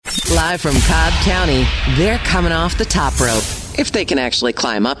Live from Cobb County, they're coming off the top rope, if they can actually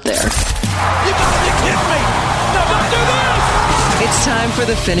climb up there. You gotta be kidding me! No, don't do this! It's time for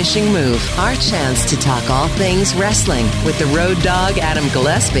The Finishing Move, our chance to talk all things wrestling with the Road Dogg Adam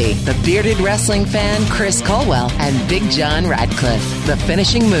Gillespie, the bearded wrestling fan Chris Colwell, and Big John Radcliffe. The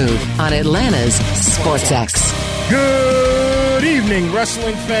Finishing Move on Atlanta's SportsX. Good evening,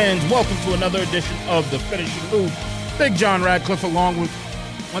 wrestling fans. Welcome to another edition of The Finishing Move. Big John Radcliffe along with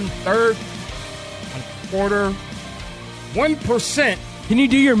 1/3, 1/4, 1%. Can you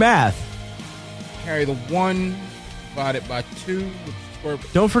do your math? Carry the 1 divided by 2.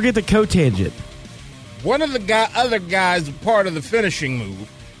 Don't forget the cotangent. One of the other guys a part of The Finishing Move.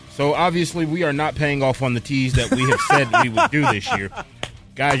 So obviously we are not paying off on the teas that we have said we would do this year.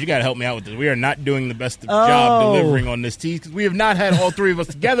 Guys, you got to help me out with this. We are not doing the best job delivering on this tease because we have not had all three of us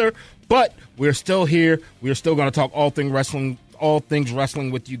together, but we're still here. We are still going to talk all things wrestling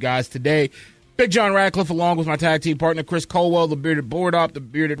with you guys today. Big John Radcliffe along with my tag team partner Chris Colwell, the bearded board op, the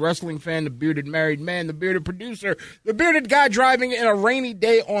bearded wrestling fan, the bearded married man, the bearded producer, the bearded guy driving in a rainy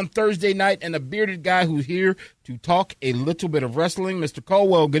day on Thursday night, and the bearded guy who's here to talk a little bit of wrestling. Mr.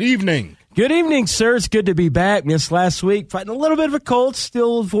 Colwell, good evening. Good evening, sir. It's good to be back. Missed last week, fighting a little bit of a cold,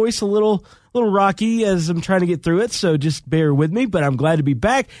 still voice a little rocky as I'm trying to get through it, so just bear with me, but I'm glad to be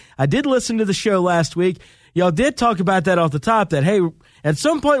back. I did listen to the show last week. Y'all did talk about that off the top, that, hey, at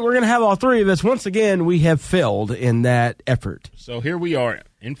some point we're going to have all three of us. Once again, we have failed in that effort. So here we are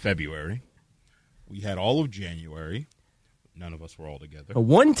in February. We had all of January. None of us were all together.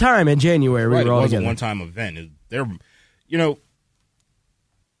 One time in January we were all together. It was a one-time event.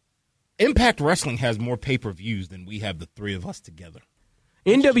 Impact Wrestling has more pay-per-views than we have the three of us together.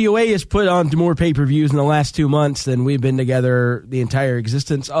 NWA has put on more pay-per-views in the last 2 months than we've been together the entire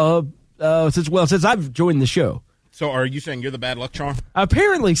existence of since I've joined the show. So are you saying you're the bad luck charm?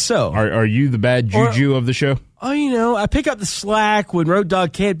 Apparently so. Are you the bad juju of the show? Oh, I pick up the slack when Road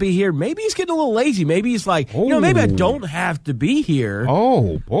Dogg can't be here. Maybe he's getting a little lazy. Maybe he's like, maybe I don't have to be here.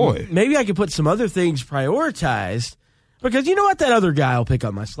 Oh, boy. Maybe I can put some other things prioritized. Because you know what? That other guy will pick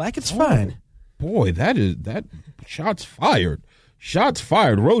up my slack. It's fine. Boy, that shots fired. Shots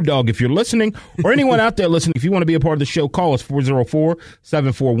fired. Road Dogg, if you're listening, or anyone out there listening, if you want to be a part of the show, call us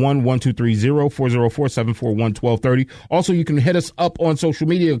 404-741-1230, 404-741-1230. Also, you can hit us up on social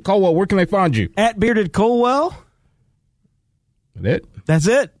media. Colwell, where can they find you? At Bearded Colwell. That's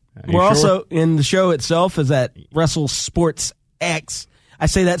it. We're also in the show itself is at Wrestle Sports X. I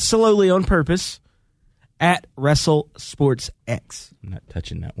say that slowly on purpose. At Wrestle Sports X. I'm not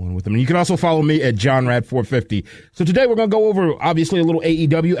touching that one with them. And you can also follow me at JohnRad450. So today we're going to go over, obviously, a little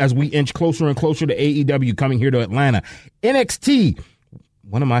AEW as we inch closer and closer to AEW coming here to Atlanta. NXT,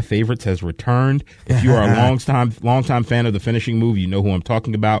 one of my favorites, has returned. If you are a long-time fan of The Finishing Move, you know who I'm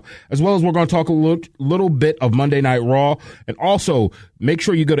talking about. As well as we're going to talk a little bit of Monday Night Raw. And also, make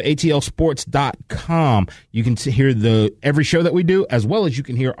sure you go to atlsports.com. You can hear every show that we do, as well as you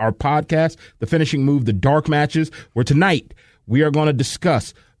can hear our podcast, The Finishing Move, The Dark Matches, where tonight we are going to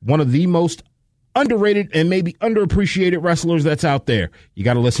discuss one of the most underrated and maybe underappreciated wrestlers that's out there. You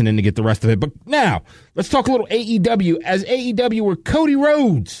got to listen in to get the rest of it. But now, let's talk a little AEW. As AEW were Cody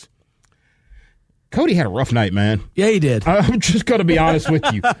Rhodes. Cody had a rough night, man. Yeah, he did. I'm just going to be honest with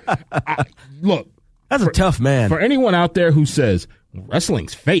you. Look. That's a tough man. For anyone out there who says,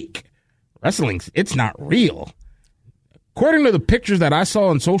 wrestling's fake, it's not real. According to the pictures that I saw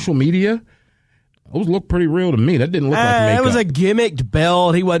on social media, those look pretty real to me. That didn't look like makeup. That was a gimmicked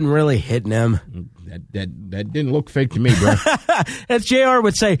belt. He wasn't really hitting him. That didn't look fake to me, bro. As JR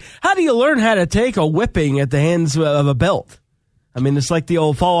would say, how do you learn how to take a whipping at the hands of a belt? I mean, it's like the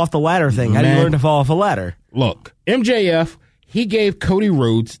old fall off the ladder thing. How do you learn to fall off a ladder? Look, MJF, he gave Cody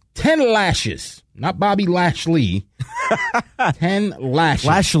Rhodes 10 lashes. Not Bobby Lashley. 10 lashes.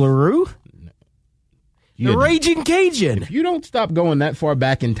 Lash LaRue? The Raging Cajun. If you don't stop going that far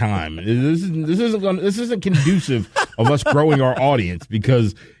back in time, this isn't conducive of us growing our audience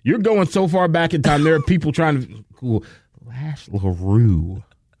because you're going so far back in time. There are people trying to Google Lash LaRue.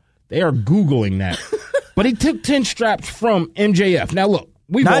 They are Googling that. But he took 10 straps from MJF. Now look,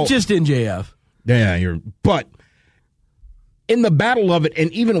 not just MJF. Yeah, but in the battle of it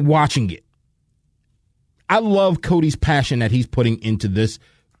and even watching it, I love Cody's passion that he's putting into this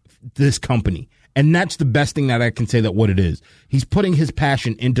company. And that's the best thing that I can say that what it is. He's putting his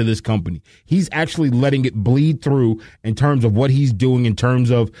passion into this company. He's actually letting it bleed through in terms of what he's doing, in terms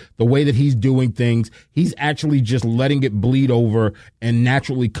of the way that he's doing things. He's actually just letting it bleed over and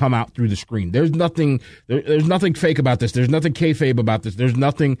naturally come out through the screen. There's nothing fake about this. There's nothing kayfabe about this. There's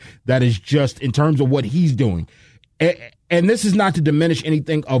nothing that is just in terms of what he's doing. And this is not to diminish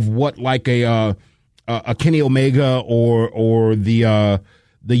anything of what like a Kenny Omega or the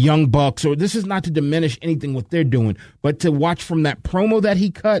Young Bucks, or this is not to diminish anything what they're doing, but to watch from that promo that he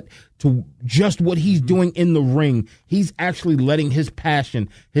cut to just what he's doing in the ring, he's actually letting his passion,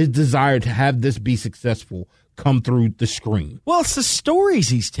 his desire to have this be successful come through the screen. Well, it's the stories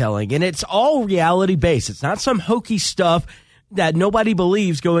he's telling, and it's all reality-based. It's not some hokey stuff that nobody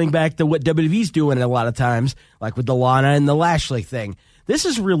believes going back to what WWE's doing a lot of times, like with the Lana and the Lashley thing. This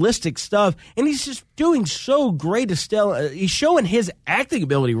is realistic stuff, and he's just doing so great. He's showing his acting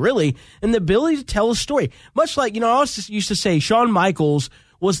ability, really, and the ability to tell a story. Much like, I always just used to say Shawn Michaels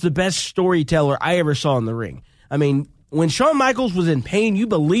was the best storyteller I ever saw in the ring. I mean, when Shawn Michaels was in pain, you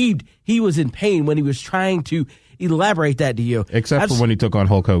believed he was in pain when he was trying to elaborate that to you. Except for when he took on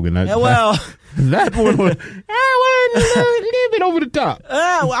Hulk Hogan. That one was a little bit over the top.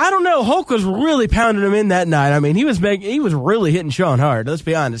 I don't know. Hulk was really pounding him in that night. I mean, he was really hitting Shawn hard. Let's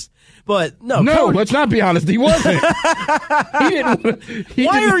be honest. But no, let's not be honest. He wasn't. Why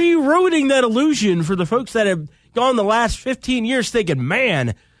are you ruining that illusion for the folks that have gone the last 15 years thinking,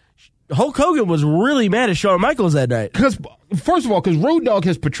 man, Hulk Hogan was really mad at Shawn Michaels that night? Because, first of all, Road Dogg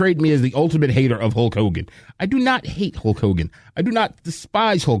has portrayed me as the ultimate hater of Hulk Hogan. I do not hate Hulk Hogan. I do not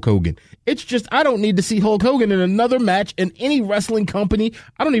despise Hulk Hogan. It's just I don't need to see Hulk Hogan in another match in any wrestling company.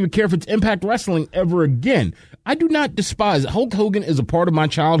 I don't even care if it's Impact Wrestling ever again. I do not despise it. Hulk Hogan is a part of my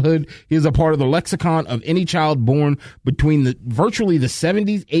childhood. He is a part of the lexicon of any child born between virtually the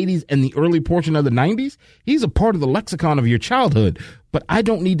 70s, 80s, and the early portion of the 90s. He's a part of the lexicon of your childhood. But I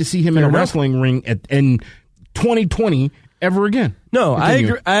don't need to see him in a wrestling ring in 2020 ever again. No, continue. I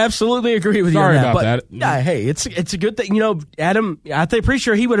agree. I absolutely agree with Sorry you on that. About that. Yeah, hey, it's a good thing. Adam, I'm pretty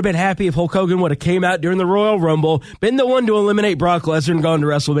sure he would have been happy if Hulk Hogan would have came out during the Royal Rumble, been the one to eliminate Brock Lesnar and gone to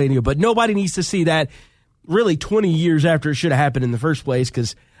WrestleMania. But nobody needs to see that really 20 years after it should have happened in the first place,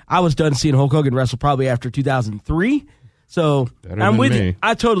 because I was done seeing Hulk Hogan wrestle probably after 2003. So I'm with you.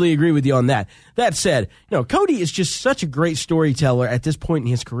 I totally agree with you on that. That said, Cody is just such a great storyteller at this point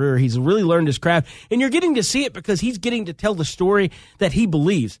in his career. He's really learned his craft, and you're getting to see it because he's getting to tell the story that he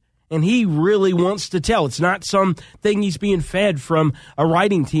believes, and he really wants to tell. It's not something he's being fed from a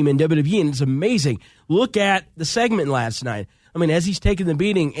writing team in WWE, and it's amazing. Look at the segment last night. I mean, as he's taking the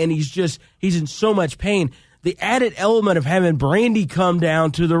beating, and he's in so much pain, the added element of having Brandy come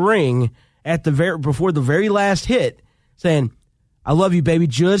down to the ring at before the very last hit, saying, I love you, baby,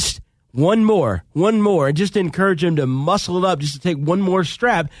 just one more, and just encourage him to muscle it up just to take one more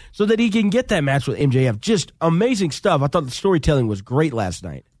strap so that he can get that match with MJF. Just amazing stuff. I thought the storytelling was great last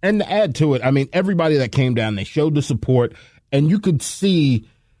night. And to add to it, I mean, everybody that came down, they showed the support, and you could see,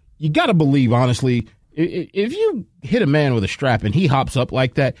 you got to believe, honestly, if you hit a man with a strap and he hops up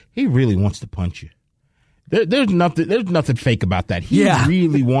like that, he really wants to punch you. There's nothing fake about that. He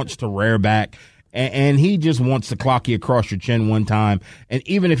really wants to rear back. And he just wants to clock you across your chin one time. And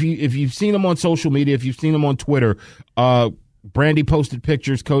even if you've seen him on social media, if you've seen him on Twitter, Brandy posted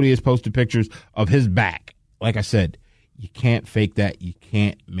pictures, Cody has posted pictures of his back. Like I said, you can't fake that. You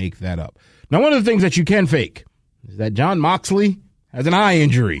can't make that up. Now, one of the things that you can fake is that Jon Moxley has an eye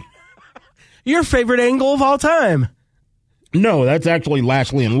injury. Your favorite angle of all time. No, that's actually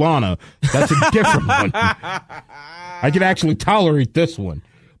Lashley and Lana. That's a different one. I can actually tolerate this one.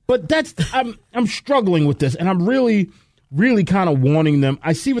 But I'm struggling with this, and I'm really, really kind of wanting them.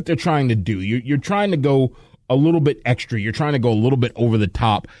 I see what they're trying to do. You're trying to go a little bit extra. You're trying to go a little bit over the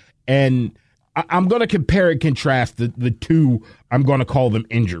top. And I'm going to compare and contrast the two, I'm going to call them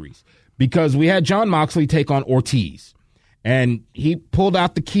injuries. Because we had Jon Moxley take on Ortiz, and he pulled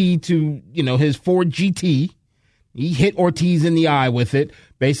out the key to, his Ford GT. He hit Ortiz in the eye with it.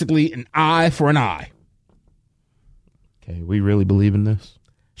 Basically, an eye for an eye. Okay, we really believe in this?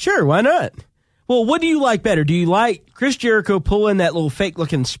 Sure, why not? Well, what do you like better? Do you like Chris Jericho pulling that little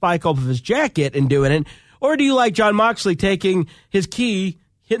fake-looking spike off of his jacket and doing it? Or do you like Jon Moxley taking his key,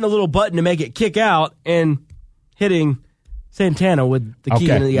 hitting the little button to make it kick out, and hitting Santana with the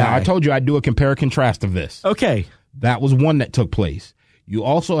key into the eye? I told you I'd do a compare-contrast of this. Okay. That was one that took place. You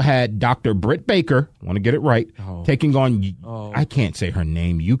also had Dr. Britt Baker, I want to get it right, taking on, I can't say her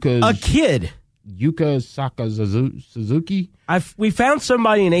name, a kid. Yuka Suzuki. We found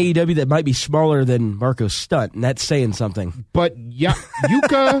somebody in AEW that might be smaller than Marco Stunt, and that's saying something. But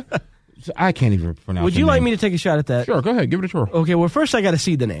Yuka, I can't even pronounce. Would you like me to take a shot at that? Sure, go ahead, give it a twirl. Okay, well, first I got to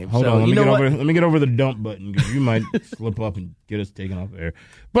see the name. Hold on, let me get over the dump button, because you might slip up and get us taken off air.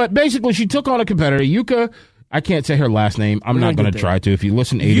 But basically, she took on a competitor, Yuka. I can't say her last name. I'm not going to try to. If you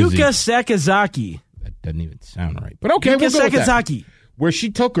listen to A to Z. Yuka Sakazaki. That doesn't even sound right. But okay, Yuka we'll go with Sakazaki. Where she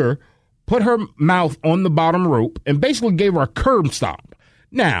took her put her mouth on the bottom rope, and basically gave her a curb stomp.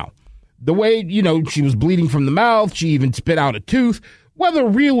 Now, the way, she was bleeding from the mouth, she even spit out a tooth. Whether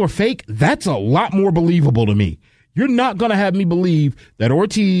real or fake, that's a lot more believable to me. You're not going to have me believe that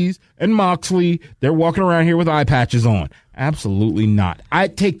Ortiz and Moxley, they're walking around here with eye patches on. Absolutely not.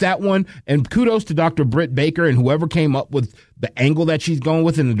 I'd take that one, and kudos to Dr. Britt Baker and whoever came up with the angle that she's going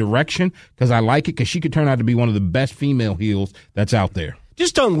with in the direction, because I like it, because she could turn out to be one of the best female heels that's out there.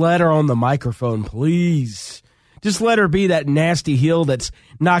 Just don't let her on the microphone, please. Just let her be that nasty heel that's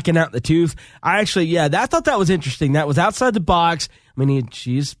knocking out the tooth. I thought that was interesting. That was outside the box. I mean,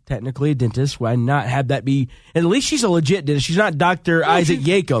 she's technically a dentist. Why not have that be? And at least she's a legit dentist. She's not Dr. Isaac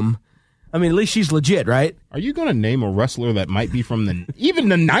Yakum. I mean, at least she's legit, right? Are you going to name a wrestler that might be from even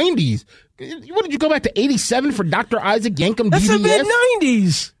the 90s? What did you go back to 87 for Dr. Isaac Yankum? That's DBS? the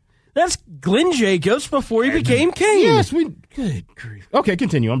mid-90s. That's Glenn Jacobs before he became king. Yes, good grief. Okay,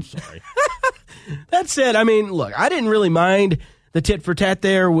 continue. I'm sorry. That said, I mean, look, I didn't really mind the tit for tat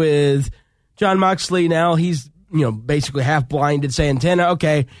there with Jon Moxley. Now he's, basically half blinded Santana.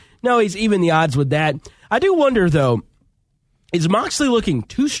 Okay, no, he's even the odds with that. I do wonder, though, is Moxley looking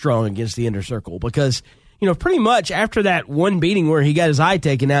too strong against the Inner Circle? Because, pretty much after that one beating where he got his eye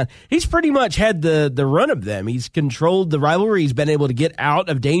taken out, he's pretty much had the run of them. He's controlled the rivalry. He's been able to get out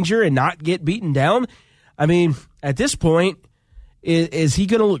of danger and not get beaten down. I mean, at this point, is he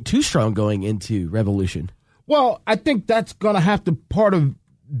going to look too strong going into Revolution? Well, I think that's going to have to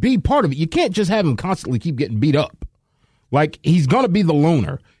be part of it. You can't just have him constantly keep getting beat up. Like, he's going to be the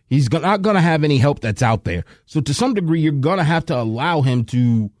loner. He's not going to have any help that's out there. So to some degree, you're going to have to allow him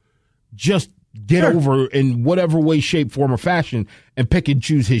to just get over in whatever way, shape, form, or fashion and pick and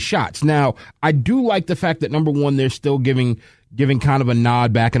choose his shots. Now, I do like the fact that, number one, they're still giving kind of a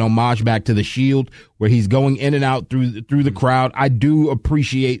nod back, an homage back to the Shield, where he's going in and out through the crowd. I do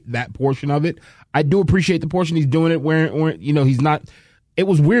appreciate that portion of it. I do appreciate the portion he's doing it where he's not. It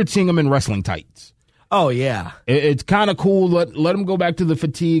was weird seeing him in wrestling tights. Oh, yeah. It's kind of cool. Let him go back to the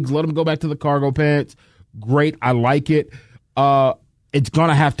fatigues. Let him go back to the cargo pants. Great. I like it. It's going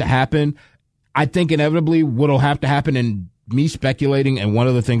to have to happen. I think inevitably what'll have to happen, and me speculating, and one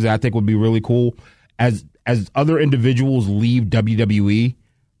of the things that I think would be really cool, as other individuals leave WWE,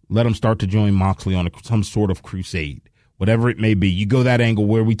 let them start to join Moxley on some sort of crusade, whatever it may be. You go that angle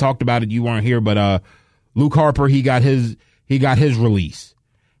where we talked about it. You weren't here, but Luke Harper, he got his release.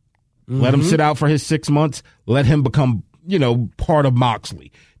 Mm-hmm. Let him sit out for his 6 months. Let him become, part of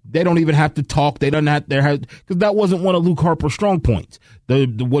Moxley. They don't even have to talk. They don't have because that wasn't one of Luke Harper's strong points.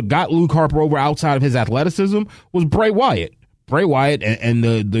 What got Luke Harper over outside of his athleticism was Bray Wyatt. Bray Wyatt and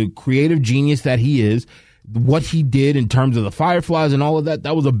the creative genius that he is, what he did in terms of the Fireflies and all of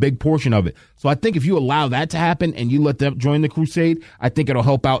that was a big portion of it. So I think if you allow that to happen and you let them join the crusade, I think it'll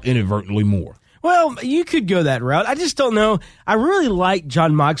help out inadvertently more. Well, you could go that route. I just don't know. I really like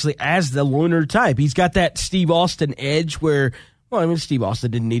Jon Moxley as the loner type. He's got that Steve Austin edge where, Steve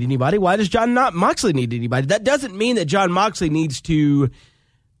Austin didn't need anybody. Why does Jon Moxley need anybody? That doesn't mean that Jon Moxley needs to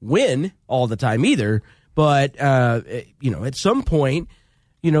win all the time either. But, at some point,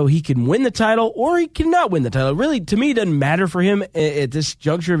 he can win the title or he cannot win the title. Really, to me, it doesn't matter for him at this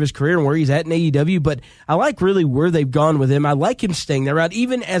juncture of his career and where he's at in AEW, but I like really where they've gone with him. I like him staying there out,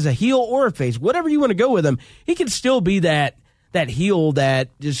 even as a heel or a face. Whatever you want to go with him, he can still be that heel that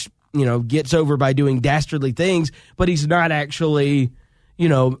just, gets over by doing dastardly things, but he's not actually,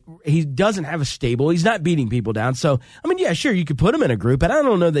 he doesn't have a stable. He's not beating people down. So, yeah, sure, you could put him in a group, but I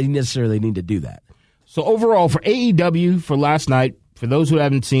don't know that you necessarily need to do that. So overall, for AEW, for last night, for those who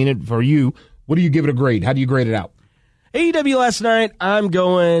haven't seen it, for you, what do you give it a grade? How do you grade it out? AEW last night, I'll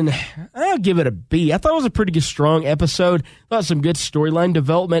give it a B. I thought it was a pretty good, strong episode. Thought some good storyline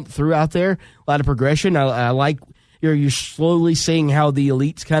development throughout there. A lot of progression. I like you're slowly seeing how the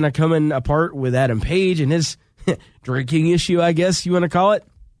Elite's kind of coming apart with Adam Page and his drinking issue, I guess you want to call it.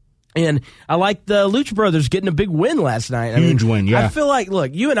 And I like the Lucha Brothers getting a big win last night. Huge win, yeah. I feel like,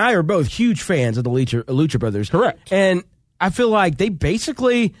 look, you and I are both huge fans of the Lucha Brothers. Correct. And I feel like they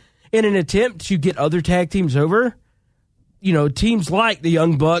basically, in an attempt to get other tag teams over, teams like the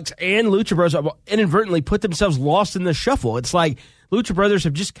Young Bucks and Lucha Brothers inadvertently put themselves lost in the shuffle. It's like Lucha Brothers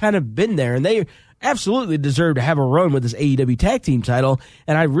have just kind of been there, and they absolutely deserve to have a run with this AEW tag team title,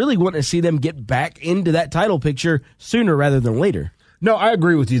 and I really want to see them get back into that title picture sooner rather than later. No, I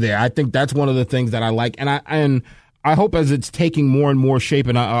agree with you there. I think that's one of the things that I like, and I hope as it's taking more and more shape,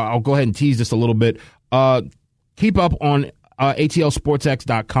 and I'll go ahead and tease this a little bit, keep up on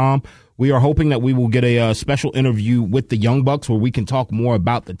atlsportsx.com. We are hoping that we will get a special interview with the Young Bucks where we can talk more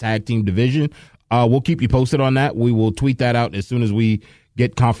about the tag team division. We'll keep you posted on that. We will tweet that out as soon as we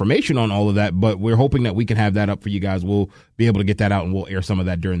get confirmation on all of that, but we're hoping that we can have that up for you guys. We'll be able to get that out, and we'll air some of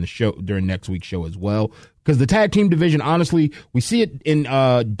that during next week's show as well. Because the tag team division, honestly, we see it in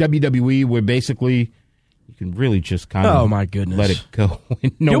WWE where basically you can really just kind of let it go.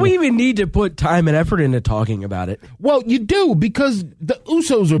 Do we even need to put time and effort into talking about it? Well, you do, because the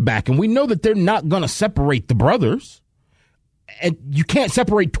Usos are back, and we know that they're not going to separate the brothers. And you can't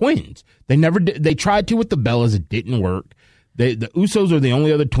separate twins. They never did. They tried to with the Bellas. It didn't work. The Usos are the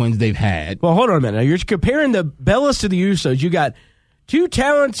only other twins they've had. Well, hold on a minute. Now, you're comparing the Bellas to the Usos. You got two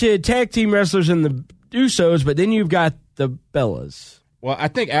talented tag team wrestlers in the Usos, but then you've got the Bellas. Well, I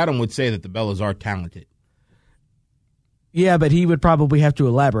think Adam would say that the Bellas are talented. Yeah, but he would probably have to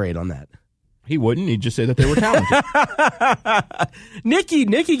elaborate on that. He wouldn't. He'd just say that they were talented.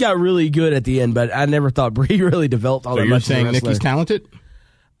 Nikki got really good at the end, but I never thought Brie really developed all that much. So you're saying Nikki's talented?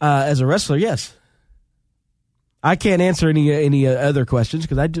 As a wrestler, yes. I can't answer any other questions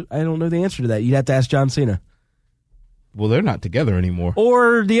because I don't know the answer to that. You'd have to ask John Cena. Well, they're not together anymore.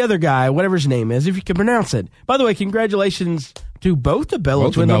 Or the other guy, whatever his name is, if you can pronounce it. By the way, congratulations to both the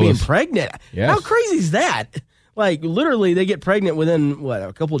Bella twins on being pregnant. Yes. How crazy is that? Like, literally, they get pregnant within,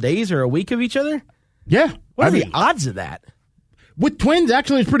 a couple of days or a week of each other? Yeah. What are the odds of that? With twins,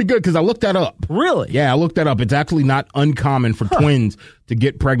 actually, it's pretty good because I looked that up. Really? Yeah, I looked that up. It's actually not uncommon for twins to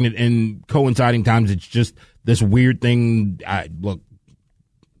get pregnant in coinciding times. It's just this weird thing. Look,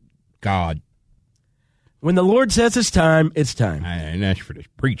 God. When the Lord says it's time, it's time. I ain't asking for this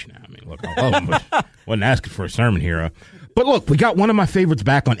preach now. I mean, look, I love him, but wasn't asking for a sermon here. But look, we got one of my favorites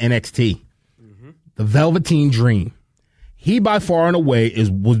back on NXT. The Velveteen Dream. He by far and away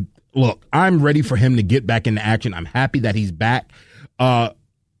look, I'm ready for him to get back into action. I'm happy that he's back. I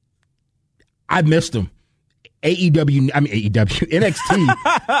missed him. NXT.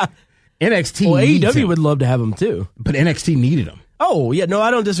 NXT. Well, AEW him. would love to have him too. But NXT needed him. Oh, yeah, no,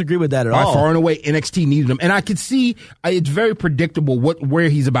 I don't disagree with that at all. By far and away, NXT needed him. And I could see it's very predictable where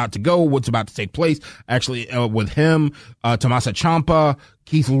he's about to go, what's about to take place. Actually, with him, Tommaso Ciampa,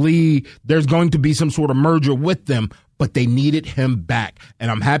 Keith Lee, there's going to be some sort of merger with them, but they needed him back. And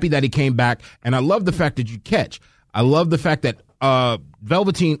I'm happy that he came back. And I love the fact that I love the fact that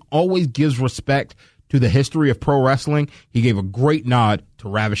Velveteen always gives respect to the history of pro wrestling. He gave a great nod to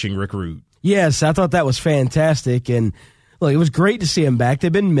Ravishing Rick Rude. Yes, I thought that was fantastic. And look, it was great to see him back.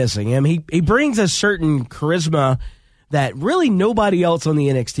 They've been missing him. He brings a certain charisma that really nobody else on the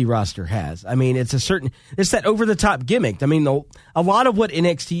NXT roster has. I mean, it's that over-the-top gimmick. I mean, a lot of what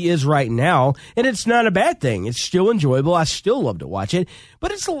NXT is right now, and it's not a bad thing. It's still enjoyable. I still love to watch it.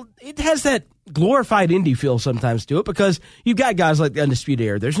 But it has that glorified indie feel sometimes to it because you've got guys like the Undisputed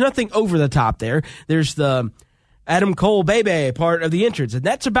Era. There's nothing over the top there. There's the Adam Cole Baby part of the entrance, and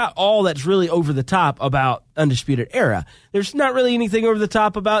that's about all that's really over the top about Undisputed Era. There's not really anything over the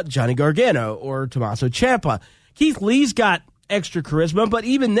top about Johnny Gargano or Tommaso Ciampa. Keith Lee's got extra charisma, but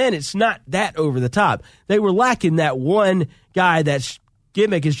even then, it's not that over the top. They were lacking that one guy that's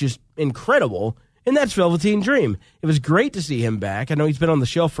gimmick is just incredible, and that's Velveteen Dream. It was great to see him back. I know he's been on the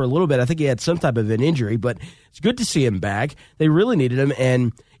shelf for a little bit. I think he had some type of an injury, but it's good to see him back. They really needed him,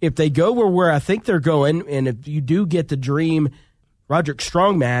 and if they go where I think they're going, and if you do get the Dream Roderick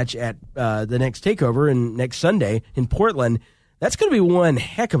Strong match at the next TakeOver and next Sunday in Portland, that's going to be one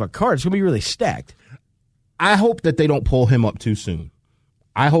heck of a card. It's going to be really stacked. I hope that they don't pull him up too soon.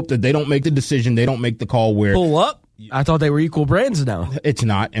 I hope that they don't make the decision, they don't make the call where pull up. I thought they were equal brands now. It's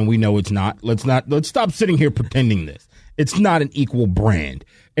not, and we know it's not. Let's stop sitting here pretending this. It's not an equal brand.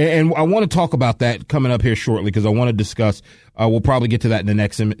 And I want to talk about that coming up here shortly because I want to discuss, we'll probably get to that in the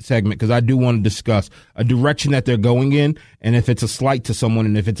next segment because I do want to discuss a direction that they're going in and if it's a slight to someone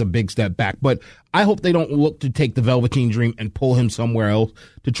and if it's a big step back. But I hope they don't look to take the Velveteen Dream and pull him somewhere else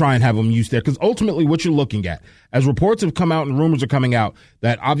to try and have him used there because ultimately what you're looking at, as reports have come out and rumors are coming out,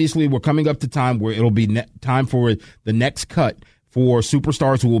 that obviously we're coming up to time where it'll be time for the next cut for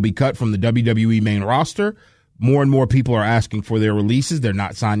superstars who will be cut from the WWE main roster. More and more people are asking for their releases. They're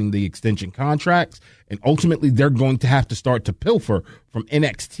not signing the extension contracts. And ultimately, they're going to have to start to pilfer from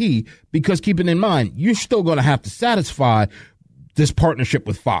NXT because keeping in mind, you're still going to have to satisfy this partnership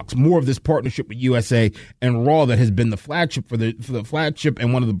with Fox, more of this partnership with USA and Raw that has been the flagship for the flagship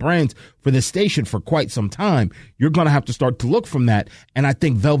and one of the brands for this station for quite some time. You're going to have to start to look from that. And I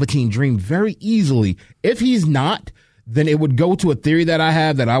think Velveteen Dream very easily, if he's not, then it would go to a theory that I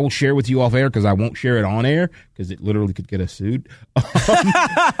have that I will share with you off air because I won't share it on air because it literally could get us sued.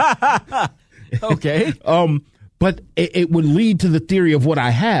 Okay. But it would lead to the theory of what I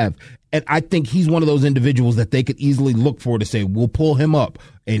have. And I think he's one of those individuals that they could easily look for to say, we'll pull him up,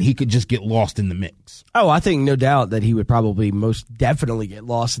 and he could just get lost in the mix. Oh, I think no doubt that he would probably most definitely get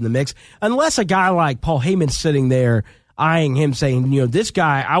lost in the mix, unless a guy like Paul Heyman's sitting there eyeing him saying, this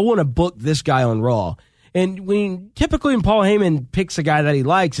guy, I want to book this guy on Raw. And typically when Paul Heyman picks a guy that he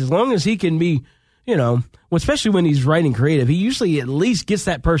likes, as long as he can be, especially when he's writing creative, he usually at least gets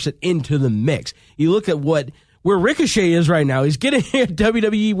that person into the mix. You look at where Ricochet is right now. He's getting a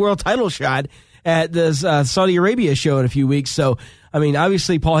WWE World Title shot at the Saudi Arabia show in a few weeks. So,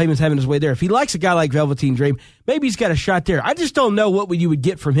 obviously Paul Heyman's having his way there. If he likes a guy like Velveteen Dream, maybe he's got a shot there. I just don't know what you would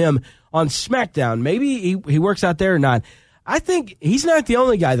get from him on SmackDown. Maybe he works out there or not. I think he's not the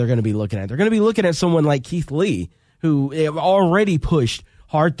only guy they're going to be looking at. They're going to be looking at someone like Keith Lee, who have already pushed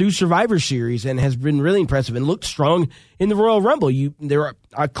hard through Survivor Series and has been really impressive and looked strong in the Royal Rumble. They're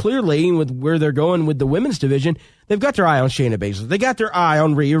clearly, with where they're going with the women's division, they've got their eye on Shayna Baszler. They got their eye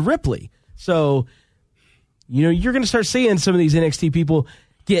on Rhea Ripley. So, you're going to start seeing some of these NXT people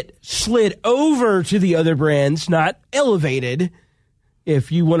get slid over to the other brands, not elevated,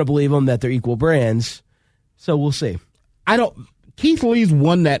 if you want to believe them that they're equal brands. So we'll see. Keith Lee's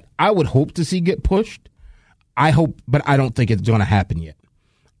one that I would hope to see get pushed. I hope, but I don't think it's going to happen yet.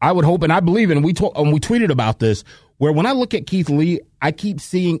 I would hope, and I believe in, and we tweeted about this, where when I look at Keith Lee, I keep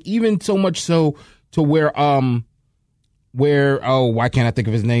seeing, even so much so to where why can't I think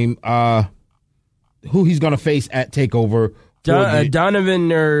of his name? Who he's going to face at TakeOver.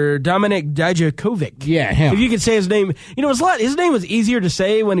 Donovan or Dominic Dijakovic. Yeah, him. If you could say his name. His name was easier to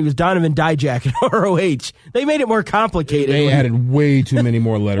say when he was Donovan Dijak at ROH. They made it more complicated. They added way too many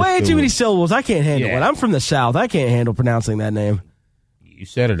more letters. Way too many syllables. I can't handle it. I'm from the South. I can't handle pronouncing that name. You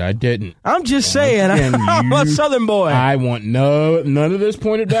said it. I didn't. I'm just saying. I'm a Southern boy. I want none of this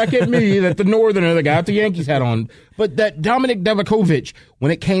pointed back at me that the Northerner, the guy with the Yankees hat on. But that Dominic Dijakovic,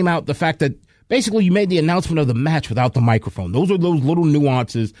 when it came out, the fact that basically you made the announcement of the match without the microphone. Those are those little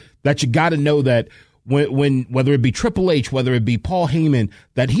nuances that you got to know that when whether it be Triple H, whether it be Paul Heyman,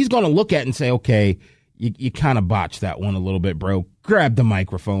 that he's going to look at and say, okay, you kind of botched that one a little bit, bro. Grab the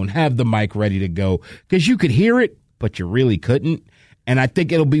microphone, have the mic ready to go, because you could hear it, but you really couldn't. And I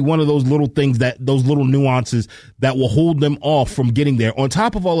think it'll be one of those little things, those little nuances that will hold them off from getting there. On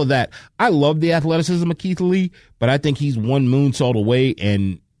top of all of that, I love the athleticism of Keith Lee, but I think he's one moonsault away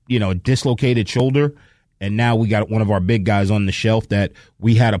and, a dislocated shoulder. And now we got one of our big guys on the shelf that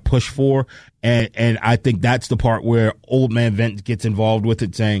we had a push for. And I think that's the part where old man Vince gets involved with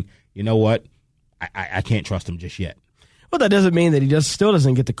it, saying, you know what? I can't trust him just yet. Well, that doesn't mean that he still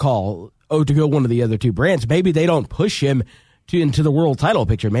doesn't get the call to go one of the other two brands. Maybe they don't push him into the world title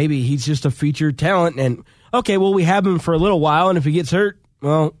picture. Maybe he's just a featured talent, and okay, well, we have him for a little while, and if he gets hurt,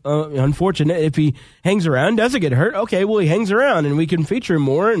 well, unfortunate. If he hangs around, doesn't get hurt, okay, well, he hangs around, and we can feature him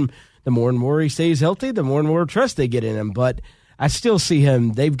more, and the more he stays healthy, the more trust they get in him. But I still see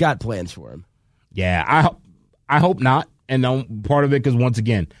him. They've got plans for him. Yeah, I hope not, and part of it, because once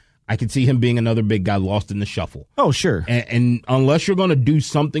again, I could see him being another big guy lost in the shuffle. Oh, sure. And unless you're going to do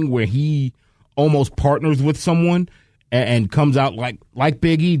something where he almost partners with someone and comes out like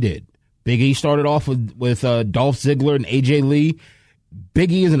Big E did. Big E started off with Dolph Ziggler and AJ Lee. Big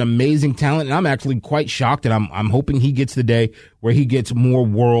E is an amazing talent, and I'm actually quite shocked, and I'm hoping he gets the day where he gets more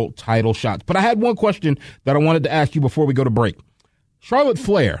world title shots. But I had one question that I wanted to ask you before we go to break. Charlotte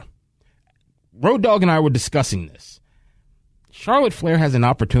Flair. Road Dogg and I were discussing this. Charlotte Flair has an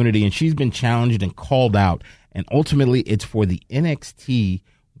opportunity, and she's been challenged and called out, and ultimately it's for the NXT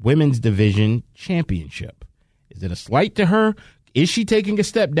Women's Division Championship. Is it a slight to her? Is she taking a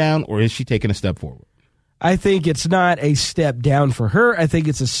step down, or is she taking a step forward? I think it's not a step down for her. I think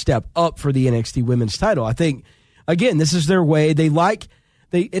it's a step up for the NXT Women's title. I think, again, this is their way.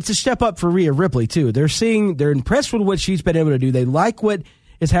 It's a step up for Rhea Ripley, too. They're impressed with what she's been able to do. They like what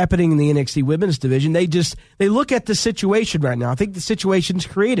is happening in the NXT Women's division. They look at the situation right now. I think the situation's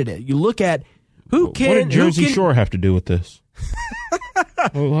created it. You look at who can... What did Jersey Shore have to do with this?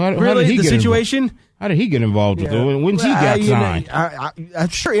 Really? The situation? How did he get involved with it? When's he got signed? I'm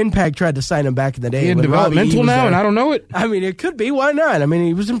sure Impact tried to sign him back in the day. He in developmental now, and I don't know it? I mean, it could be. Why not? I mean,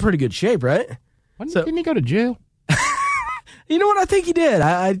 he was in pretty good shape, right? Didn't he go to jail? You know what? I think he did.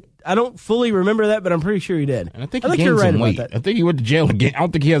 I don't fully remember that, but I'm pretty sure he did. And I think you're right about that. I think he went to jail again. I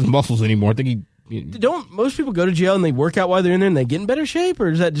don't think he has muscles anymore. I think Don't most people go to jail and they work out while they're in there and they get in better shape, or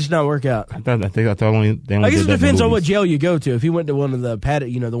does that just not work out? I think that's only. I guess it depends on what jail you go to. If he went to one of the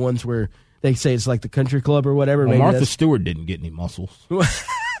the ones where they say it's like the country club or whatever. Well, Martha Stewart didn't get any muscles.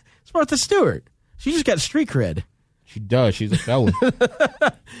 It's Martha Stewart. She just got street cred. She does. She's a felon.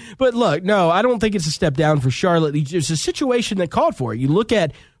 But look, no, I don't think it's a step down for Charlotte. It's a situation that called for it. You look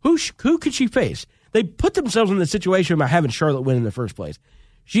at who could she face? They put themselves in the situation by having Charlotte win in the first place.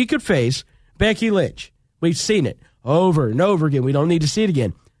 She could face Becky Lynch. We've seen it over and over again. We don't need to see it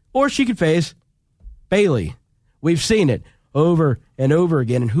again. Or she could face Bayley. We've seen it over and over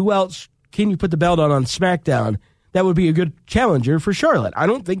again. And who else can you put the belt on SmackDown that would be a good challenger for Charlotte? I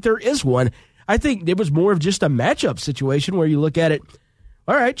don't think there is one. I think it was more of just a matchup situation where you look at it,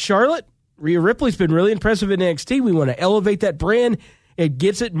 all right, Charlotte, Rhea Ripley's been really impressive in NXT. We want to elevate that brand. It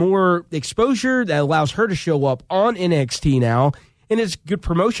gets it more exposure that allows her to show up on NXT now, and it's good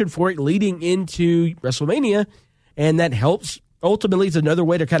promotion for it leading into WrestleMania, and that helps. Ultimately, it's another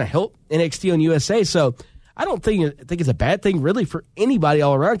way to kind of help NXT on USA. So I don't think it's a bad thing really for anybody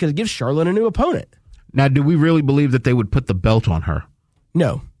all around because it gives Charlotte a new opponent. Now, do we really believe that they would put the belt on her?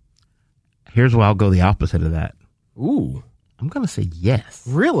 No. Here's where I'll go the opposite of that. Ooh. I'm going to say yes.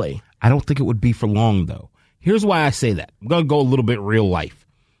 Really? I don't think it would be for long, though. Here's why I say that. I'm going to go a little bit real life.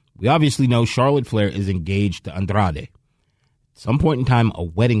 We obviously know Charlotte Flair is engaged to Andrade. At some point in time, a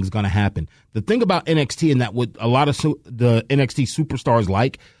wedding's going to happen. The thing about NXT and that what a lot of the NXT superstars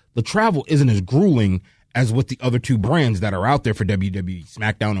like, the travel isn't as grueling as with the other two brands that are out there for WWE,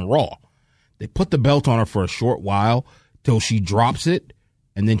 SmackDown and Raw. They put the belt on her for a short while till she drops it,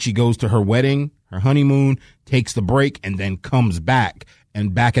 and then she goes to her wedding, her honeymoon, takes the break, and then comes back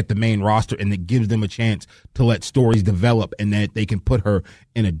at the main roster, and it gives them a chance to let stories develop and that they can put her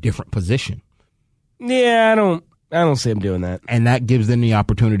in a different position. Yeah, I don't see them doing that. And that gives them the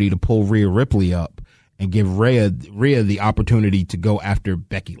opportunity to pull Rhea Ripley up and give Rhea the opportunity to go after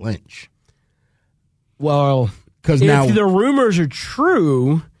Becky Lynch. Well, because now if the rumors are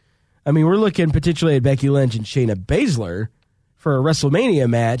true, I mean, we're looking potentially at Becky Lynch and Shayna Baszler for a WrestleMania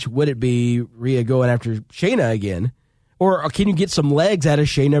match. Would it be Rhea going after Shayna again? Or can you get some legs out of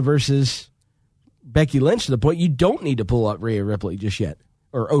Shayna versus Becky Lynch to the point you don't need to pull up Rhea Ripley just yet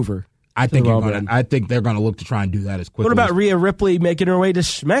or over? I think they're going to look to try and do that as quickly. What about Rhea Ripley making her way to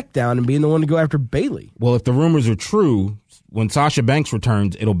SmackDown and being the one to go after Bayley? Well, if the rumors are true, when Sasha Banks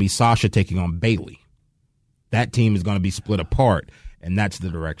returns, it'll be Sasha taking on Bayley. That team is going to be split apart, and that's the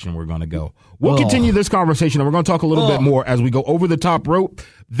direction we're going to go. We'll continue this conversation, and we're going to talk a little bit more as we go over the top rope.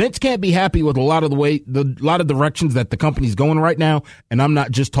 Vince can't be happy with a lot of directions that the company's going right now, and I'm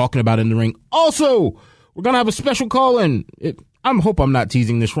not just talking about in the ring. Also, we're going to have a special call-in. I hope I'm not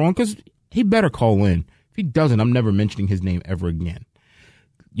teasing this wrong, because he better call in. If he doesn't, I'm never mentioning his name ever again.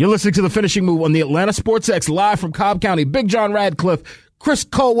 You're listening to The Finishing Move on the Atlanta Sports X, live from Cobb County. Big John Radcliffe, Chris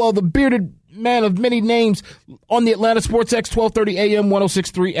Colwell, the bearded man of many names, on the Atlanta Sports X, 1230 AM,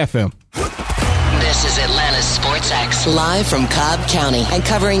 106.3 FM. This is Atlanta's Sports X, live from Cobb County and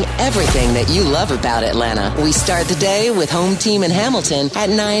covering everything that you love about Atlanta. We start the day with home team in Hamilton at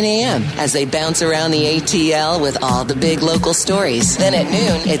 9 a.m. as they bounce around the ATL with all the big local stories. Then at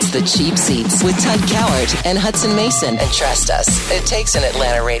noon, it's the cheap seats with Tug Cowart and Hudson Mason. And trust us, it takes an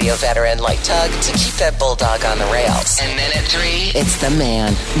Atlanta radio veteran like Tug to keep that bulldog on the rails. And then at 3, it's the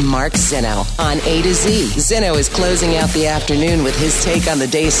man, Mark Zinno, on A to Z. Zinno is closing out the afternoon with his take on the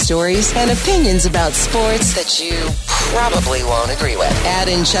day's stories and opinions about sports that you probably won't agree with. Add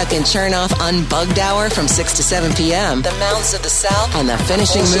in Chuck and Chernoff Unbugged Hour from 6 to 7 p.m., the Mountains of the South, and the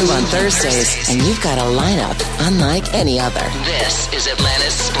Finishing Move on Thursdays. And you've got a lineup unlike any other. This is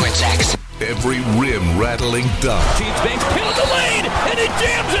Atlanta's Sports X. Every rim-rattling dunk. Banks peeled the lane, and he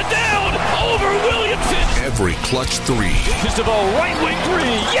jams it down over Williamson. Every clutch three. Just a ball, right wing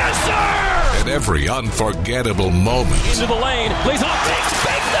three. Yes, sir! And every unforgettable moment. Into the lane, lays off Banks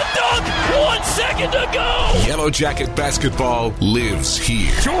the dunk. 1 second to go. Yellow Jacket basketball lives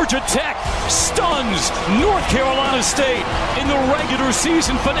here. Georgia Tech stuns North Carolina State in the regular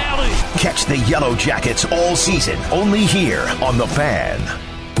season finale. Catch the Yellow Jackets all season, only here on The Fan.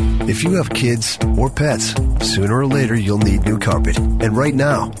 If you have kids or pets, sooner or later you'll need new carpet. And right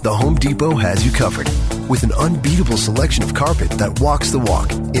now, the Home Depot has you covered. With an unbeatable selection of carpet that walks the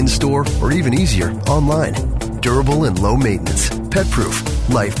walk, in-store, or even easier, online. Durable and low maintenance, pet-proof,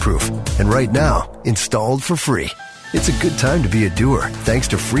 life-proof, and right now, installed for free. It's a good time to be a doer, thanks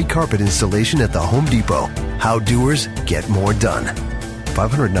to free carpet installation at the Home Depot. How doers get more done.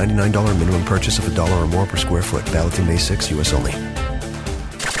 $599 minimum purchase of $1 or more per square foot. Valid through May 6, U.S. only.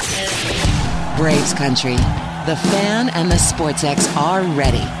 Braves country. The Fan and the Sports X are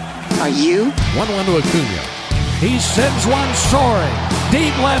ready. Are you? 1-1 to Acuna. He sends one soaring.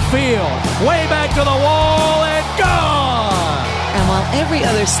 Deep left field. Way back to the wall and gone! And while every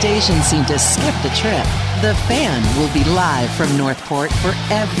other station seemed to skip the trip, The Fan will be live from Northport for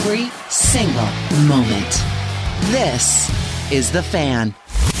every single moment. This is The Fan.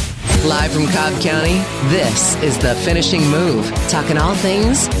 Live from Cobb County, this is The Finishing Move. Talking all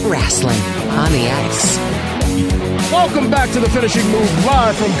things wrestling on the ice. Welcome back to The Finishing Move,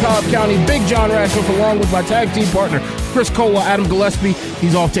 live from Cobb County. Big John Radcliffe, along with my tag team partner, Chris Colwell, Adam Gillespie.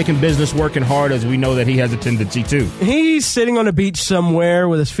 He's off taking business, working hard, as we know that he has a tendency to. He's sitting on a beach somewhere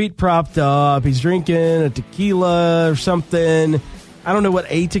with his feet propped up. He's drinking a tequila or something. I don't know what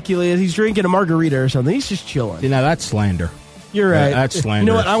a tequila is. He's drinking a margarita or something. He's just chilling. Now, that's slander. You're right. That's slander. You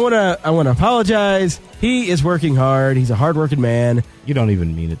know what? I want to apologize. He is working hard. He's a hard-working man. You don't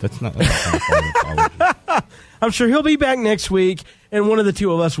even mean it. That's not kind of apology. I'm sure he'll be back next week, and one of the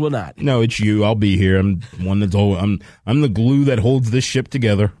two of us will not. No, it's you. I'll be here. I'm one that's I'm the glue that holds this ship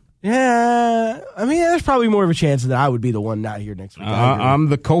together. Yeah, I mean, there's probably more of a chance that I would be the one not here next week. I'm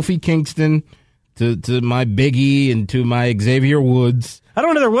the Kofi Kingston to my Biggie and to my Xavier Woods. I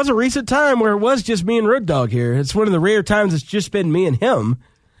don't know. There was a recent time where it was just me and Road Dogg here. It's one of the rare times it's just been me and him.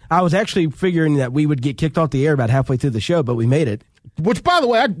 I was actually figuring that we would get kicked off the air about halfway through the show, but we made it. Which, by the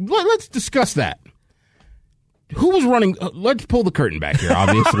way, let's discuss that. Who was running? Let's pull the curtain back here,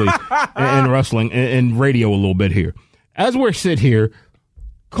 obviously, in wrestling and radio a little bit here. As we're sit here,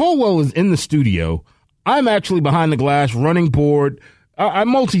 Colwell is in the studio. I'm actually behind the glass running board. I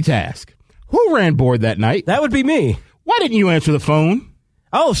multitask. Who ran board that night? That would be me. Why didn't you answer the phone?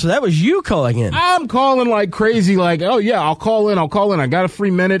 Oh, so that was you calling in. I'm calling like crazy, like, oh, yeah, I'll call in. I got a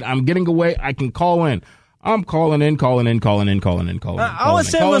free minute. I'm getting away. I can call in. I'm calling in. All it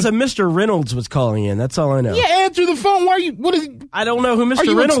said was a Mr. Reynolds was calling in. That's all I know. Yeah, answer the phone. Why are you? What is? I don't know who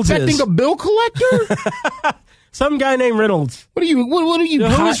Mr. Reynolds is. Are you expecting a bill collector? Some guy named Reynolds. What are you? What are you?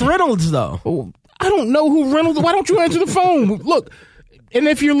 Who is Reynolds though? Oh, I don't know who Reynolds. Why don't you answer the phone? Look, and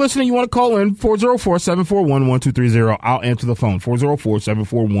if you're listening, you want to call in 404-741-1230. I'll answer the phone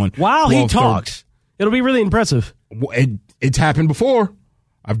 404-741. Wow, he talks. It'll be really impressive. It's happened before.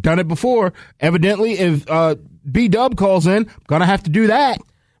 I've done it before. Evidently, if B-Dub calls in, I'm going to have to do that.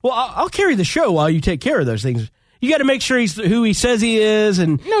 Well, I'll carry the show while you take care of those things. You got to make sure he's who he says he is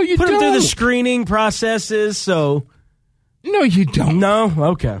and put him through the screening processes. So, no, you don't. No?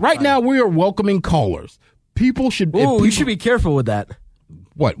 Okay. Right now, we are welcoming callers. People should... you should be careful with that.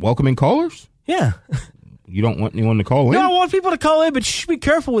 What, welcoming callers? Yeah. You don't want anyone to call in? No, I want people to call in, but you should be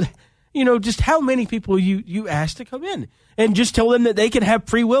careful with, just how many people you ask to come in. And just tell them that they can have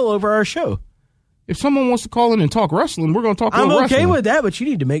free will over our show. If someone wants to call in and talk wrestling, we're going to talk wrestling. I'm okay with that, but you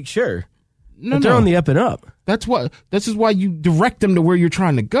need to make sure that they're on the up and up. This is why you direct them to where you're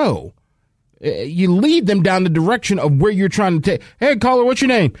trying to go. You lead them down the direction of where you're trying to take. Hey, caller, what's your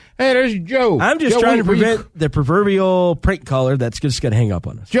name? Hey, there's Joe. I'm just trying to prevent the proverbial prank caller that's just going to hang up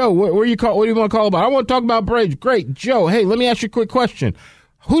on us. Joe, where you call? What do you want to call about? I want to talk about Braves. Great, Joe. Hey, let me ask you a quick question.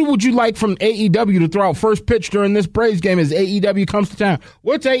 Who would you like from AEW to throw out first pitch during this Braves game as AEW comes to town?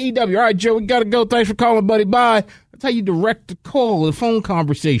 What's AEW? All right, Joe, we got to go. Thanks for calling, buddy. Bye. That's how you direct the call, the phone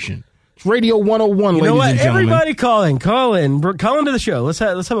conversation. It's Radio 101, ladies and gentlemen. Everybody call in to the show. Let's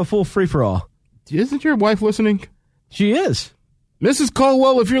have a full free-for-all. Isn't your wife listening? She is. Mrs.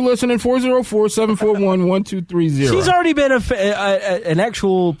 Colwell, if you're listening, 404-741-1230. She's already been an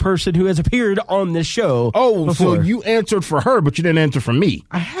actual person who has appeared on this show. Oh, before. So you answered for her, but you didn't answer for me.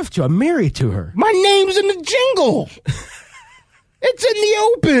 I have to. I'm married to her. My name's in the jingle. It's in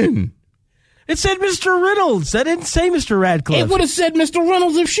the open. It said Mr. Reynolds. That didn't say Mr. Radcliffe. It would have said Mr.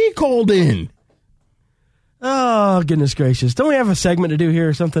 Reynolds if she called in. Oh, goodness gracious. Don't we have a segment to do here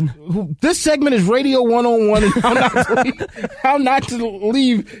or something? This segment is Radio 101 and how not to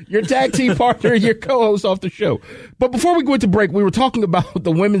leave your tag team partner, your co-host off the show. But before we go into break, we were talking about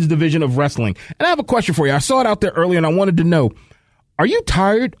the women's division of wrestling. And I have a question for you. I saw it out there earlier and I wanted to know, are you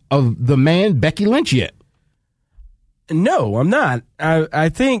tired of the man Becky Lynch yet? No, I'm not. I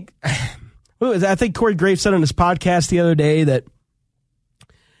think Corey Graves said on his podcast the other day that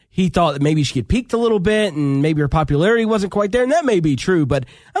he thought that maybe she had peaked a little bit and maybe her popularity wasn't quite there, and that may be true, but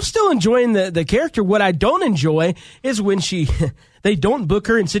I'm still enjoying the character. What I don't enjoy is when they don't book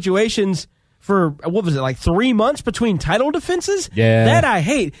her in situations for, what was it, like 3 months between title defenses? Yeah. That I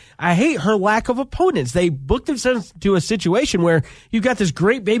hate. I hate her lack of opponents. They booked themselves to a situation where you've got this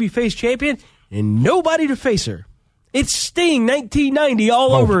great babyface champion and nobody to face her. It's Sting 1990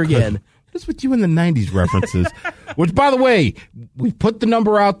 all over again. What's with you in the 90s references? Which, by the way, we put the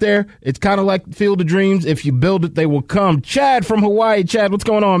number out there. It's kind of like Field of Dreams. If you build it, they will come. Chad from Hawaii. Chad, what's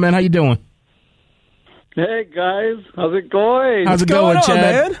going on, man? How you doing? Hey, guys. How's it going? How's it going,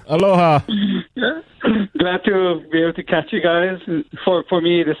 Chad? Man? Aloha. Glad to be able to catch you guys for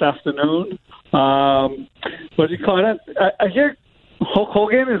me this afternoon. What do you call it? I hear Hulk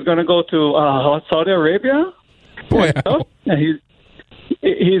Hogan is going to go to Saudi Arabia. Boy,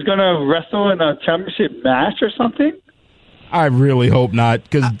 he's going to wrestle in a championship match or something? I really hope not,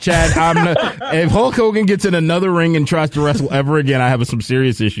 because Chad, if Hulk Hogan gets in another ring and tries to wrestle ever again, I have some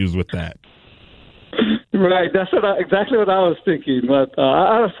serious issues with that. Right, that's exactly what I was thinking, but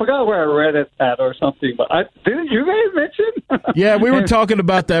I forgot where I read it at or something. But didn't you guys mention? Yeah, we were talking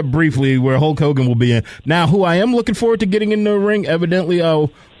about that briefly, where Hulk Hogan will be in. Now, who I am looking forward to getting in the ring, evidently,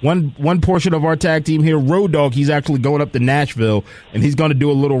 one portion of our tag team here, Road Dogg, he's actually going up to Nashville, and he's going to do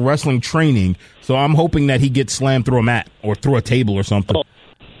a little wrestling training. So I'm hoping that he gets slammed through a mat or through a table or something.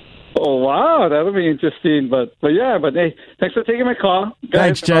 Oh, wow, that'll be interesting. But hey, thanks for taking my call.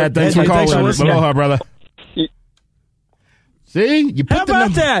 Thanks, Chad. Thanks for calling. Aloha, brother. See? You put How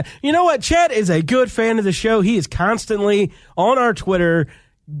about that? You know what? Chad is a good fan of the show. He is constantly on our Twitter,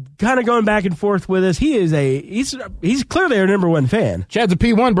 kind of going back and forth with us. He's clearly our number one fan. Chad's a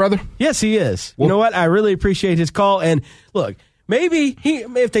P1, brother. Yes, he is. Well, you know what? I really appreciate his call. And look, maybe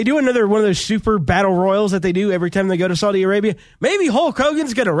if they do another one of those super battle royals that they do every time they go to Saudi Arabia, maybe Hulk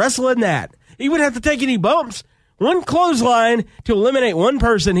Hogan's going to wrestle in that. He wouldn't have to take any bumps. One clothesline to eliminate one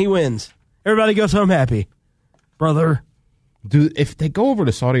person, he wins. Everybody goes home happy. Brother. If they go over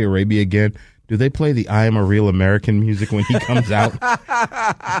to Saudi Arabia again, do they play the I Am a Real American music when he comes out?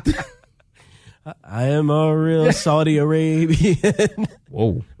 I am a real Saudi Arabian.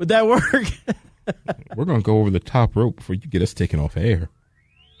 Whoa. Would that work? We're going to go over the top rope before you get us taken off air.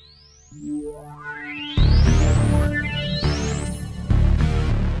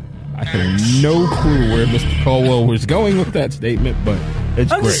 I have no clue where Mr. Caldwell was going with that statement, but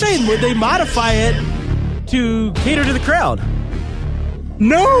it's I'm great. just saying, would they modify it to cater to the crowd?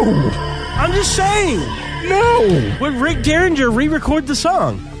 No! I'm just saying. No! Would Rick Derringer re-record the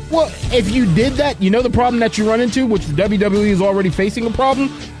song? Well, if you did that, you know the problem that you run into, which the WWE is already facing a problem,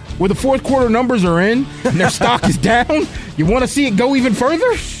 where the fourth quarter numbers are in and their stock is down? You want to see it go even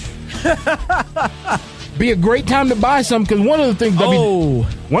further? Be a great time to buy some, because one of the things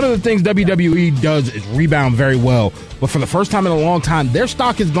WWE does is rebound very well. But for the first time in a long time, their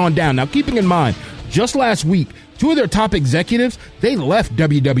stock has gone down. Now, keeping in mind, just last week, 2 of their top executives, they left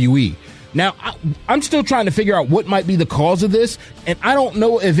WWE. Now, I'm still trying to figure out what might be the cause of this, and I don't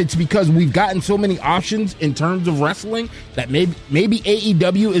know if it's because we've gotten so many options in terms of wrestling that maybe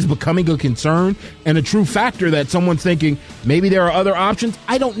AEW is becoming a concern and a true factor that someone's thinking maybe there are other options.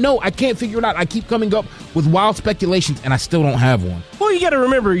 I don't know. I can't figure it out. I keep coming up with wild speculations, and I still don't have one. Well, you got to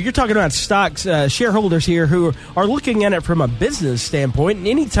remember, you're talking about stocks, shareholders here who are looking at it from a business standpoint, and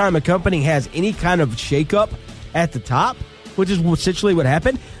anytime a company has any kind of shakeup at the top, which is essentially what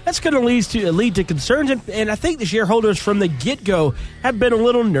happened, that's going to lead to concerns. And I think the shareholders from the get-go have been a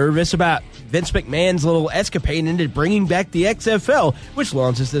little nervous about Vince McMahon's little escapade into bringing back the XFL, which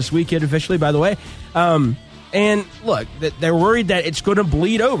launches this weekend officially, by the way. And look, they're worried that it's going to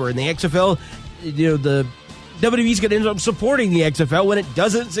bleed over. And the XFL, the WWE's going to end up supporting the XFL when it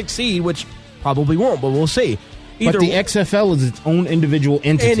doesn't succeed, which probably won't, but we'll see. But the XFL is its own individual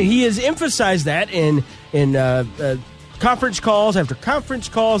entity. And he has emphasized that in conference calls after conference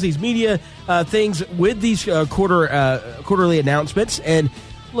calls, these media things with these quarterly announcements. And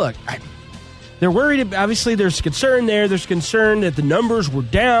look, they're worried. Obviously, there's concern there. There's concern that the numbers were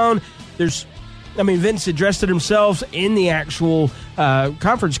down. Vince addressed it himself in the actual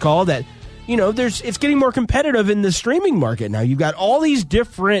conference call that, it's getting more competitive in the streaming market. Now, you've got all these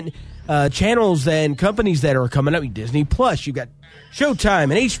different channels and companies that are coming up. Disney Plus, you've got Showtime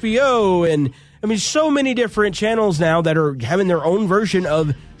and HBO and so many different channels now that are having their own version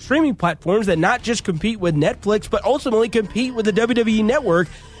of streaming platforms that not just compete with Netflix, but ultimately compete with the WWE Network.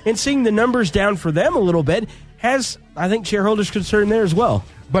 And seeing the numbers down for them a little bit has, I think, shareholders concerned there as well.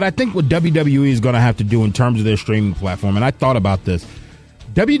 But I think what WWE is going to have to do in terms of their streaming platform, and I thought about this,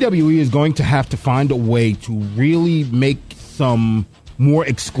 WWE is going to have to find a way to really make some more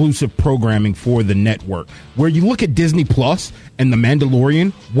exclusive programming for the network. Where you look at Disney Plus and The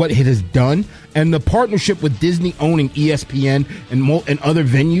Mandalorian, what it has done, and the partnership with Disney owning ESPN and other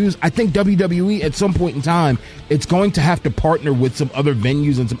venues, I think WWE at some point in time, it's going to have to partner with some other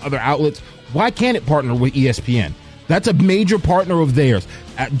venues and some other outlets. Why can't it partner with ESPN? That's a major partner of theirs.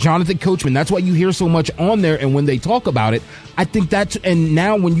 Jonathan Coachman, that's why you hear so much on there, and when they talk about it, I think and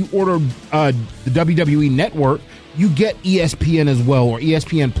now when you order the WWE Network, you get ESPN as well, or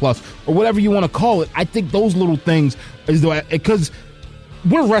ESPN Plus, or whatever you want to call it. I think those little things, because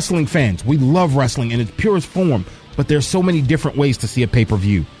we're wrestling fans. We love wrestling in its purest form, but there's so many different ways to see a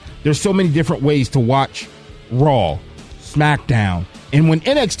pay-per-view. There's so many different ways to watch Raw, SmackDown. And when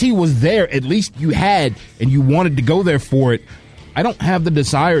NXT was there, at least you had, and you wanted to go there for it. I don't have the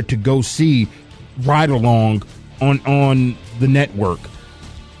desire to go see Ride Along on the network.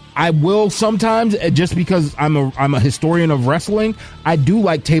 I will sometimes, just because I'm a historian of wrestling, I do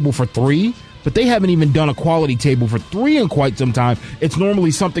like Table for Three, but they haven't even done a quality Table for Three in quite some time. It's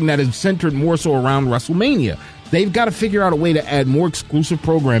normally something that is centered more so around WrestleMania. They've got to figure out a way to add more exclusive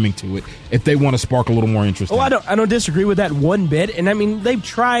programming to it if they want to spark a little more interest. I don't disagree with that one bit. And I mean, they've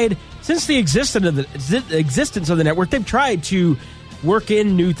tried since the existence of the network. They've tried to work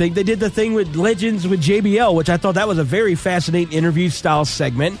in new things. They did the thing with Legends with JBL, which I thought that was a very fascinating interview style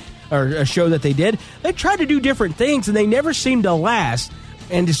segment or a show that they did. They tried to do different things, and they never seem to last.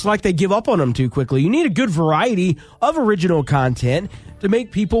 And it's like they give up on them too quickly. You need a good variety of original content to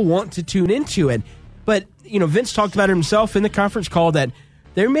make people want to tune into it. But, Vince talked about it himself in the conference call that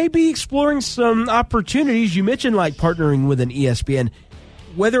there may be exploring some opportunities. You mentioned like partnering with an ESPN,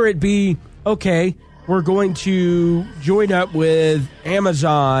 whether it be, okay, we're going to join up with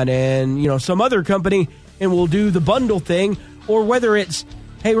Amazon and, some other company and we'll do the bundle thing, or whether it's,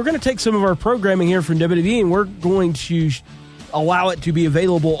 hey, we're going to take some of our programming here from WWE and we're going to allow it to be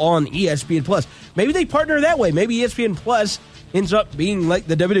available on ESPN Plus. Maybe they partner that way. Maybe ESPN Plus ends up being like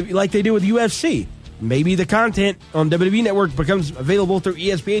the WWE, like they do with UFC. Maybe the content on WWE Network becomes available through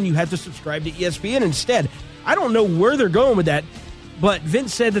ESPN. You have to subscribe to ESPN instead. I don't know where they're going with that, but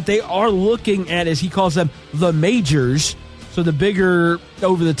Vince said that they are looking at, as he calls them, the majors, so the bigger,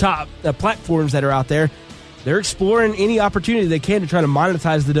 over-the-top platforms that are out there. They're exploring any opportunity they can to try to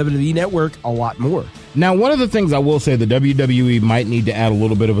monetize the WWE Network a lot more. Now, one of the things I will say the WWE might need to add a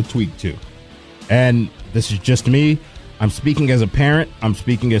little bit of a tweak to, and this is just me, I'm speaking as a parent, I'm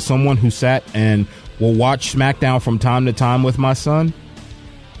speaking as someone who sat and will watch SmackDown from time to time with my son.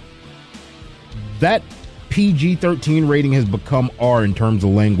 That PG-13 rating has become R in terms of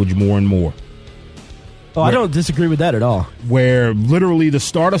language more and more. Oh, I don't disagree with that at all. Where literally the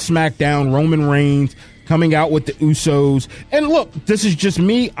start of SmackDown, Roman Reigns coming out with the Usos. And look, this is just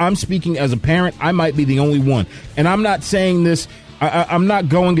me. I'm speaking as a parent. I might be the only one. And I'm not saying this, I'm not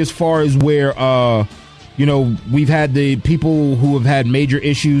going as far as where, we've had the people who have had major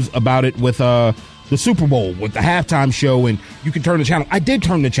issues about it with the Super Bowl, with the halftime show, and you can turn the channel. I did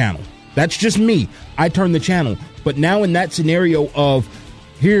turn the channel. That's just me. I turned the channel. But now in that scenario of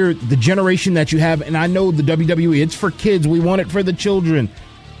here, the generation that you have, and I know the WWE, it's for kids. We want it for the children.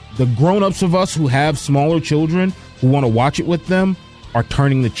 The grown-ups of us who have smaller children who want to watch it with them are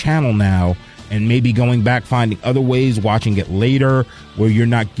turning the channel now and maybe going back, finding other ways, watching it later where you're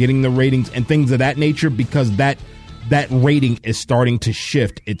not getting the ratings and things of that nature, because that rating is starting to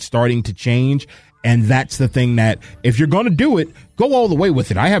shift. It's starting to change. And that's the thing that if you're going to do it, go all the way with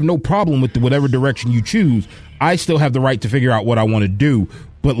it. I have no problem with whatever direction you choose. I still have the right to figure out what I want to do.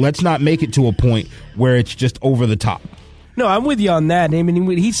 But let's not make it to a point where it's just over the top. No, I'm with you on that. I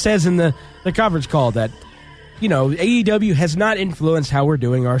mean, he says in the conference call that, AEW has not influenced how we're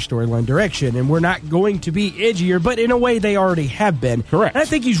doing our storyline direction, and we're not going to be edgier, but in a way they already have been. Correct. And I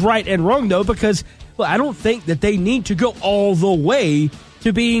think he's right and wrong, though, because I don't think that they need to go all the way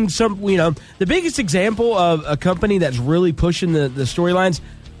to being the biggest example of a company that's really pushing the storylines.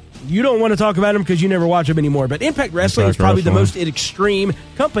 You don't want to talk about them because you never watch them anymore. But Impact Wrestling is probably the most extreme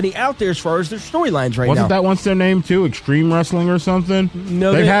company out there as far as their storylines right now. Wasn't that once their name, too? Extreme Wrestling or something?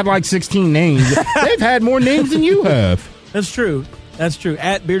 No. They've had like 16 names. They've had more names than you have. That's true. That's true.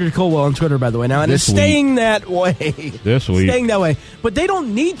 At Bearded Colwell on Twitter, by the way. Now, and it's staying that way. This week. Staying that way. But they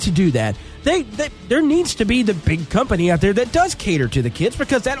don't need to do that. There needs to be the big company out there that does cater to the kids,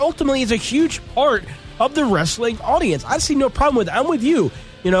 because that ultimately is a huge part of the wrestling audience. I see no problem with it. I'm with you.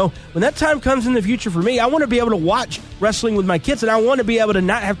 When that time comes in the future for me, I want to be able to watch wrestling with my kids, and I want to be able to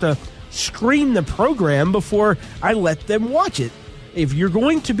not have to screen the program before I let them watch it. If you're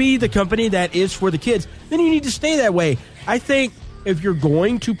going to be the company that is for the kids, then you need to stay that way. I think if you're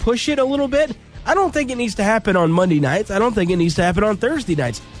going to push it a little bit, I don't think it needs to happen on Monday nights. I don't think it needs to happen on Thursday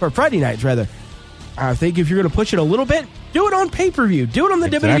nights, or Friday nights, rather. I think if you're going to push it a little bit, do it on pay-per-view. Do it on the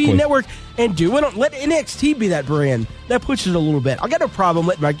WWE Network, and let NXT be that brand that pushes it a little bit. I got no problem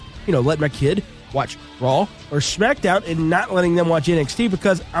letting my kid watch Raw or SmackDown and not letting them watch NXT,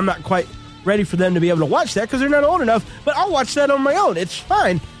 because I'm not quite ready for them to be able to watch that because they're not old enough. But I'll watch that on my own. It's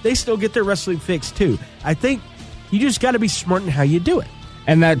fine. They still get their wrestling fix too. I think you just got to be smart in how you do it.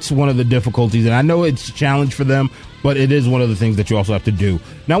 And that's one of the difficulties. And I know it's a challenge for them, but it is one of the things that you also have to do.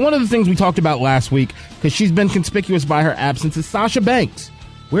 Now, one of the things we talked about last week, because she's been conspicuous by her absence, is Sasha Banks.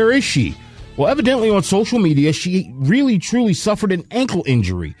 Where is she? Well, evidently on social media, she really, truly suffered an ankle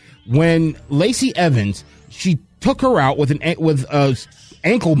injury when Lacey Evans, she took her out with a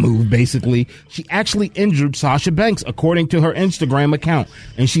ankle move, basically. She actually injured Sasha Banks, according to her Instagram account.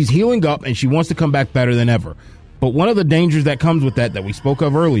 And she's healing up, and she wants to come back better than ever. But one of the dangers that comes with that we spoke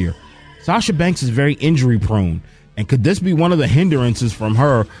of earlier, Sasha Banks is very injury prone. And could this be one of the hindrances from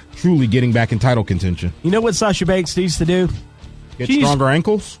her truly getting back in title contention? You know what Sasha Banks needs to do? Get stronger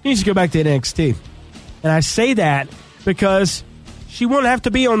ankles? She needs to go back to NXT. And I say that because she won't have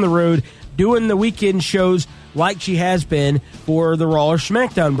to be on the road doing the weekend shows like she has been for the Raw or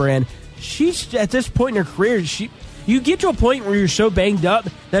SmackDown brand. She's at this point in her career, you get to a point where you're so banged up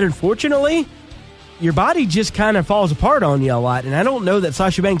that unfortunately your body just kind of falls apart on you a lot. And I don't know that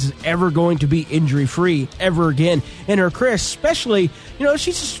Sasha Banks is ever going to be injury-free ever again in her career, especially,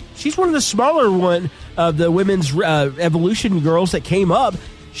 she's one of the smaller one of the women's Evolution girls that came up.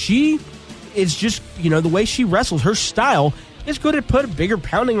 She is just, the way she wrestles, her style is going to put a bigger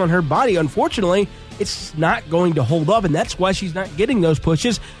pounding on her body. Unfortunately, it's not going to hold up, and that's why she's not getting those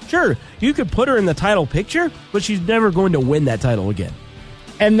pushes. Sure, you could put her in the title picture, but she's never going to win that title again.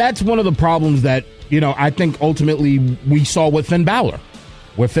 And that's one of the problems that, I think ultimately we saw with Finn Balor.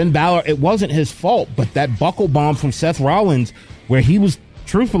 With Finn Balor, it wasn't his fault, but that buckle bomb from Seth Rollins, where he was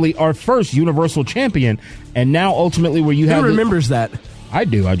truthfully our first Universal Champion, and now ultimately where you have... Who remembers that? I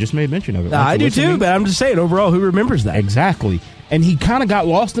do. I just made mention of it. I do too, but I'm just saying, overall, who remembers that? Exactly. And he kind of got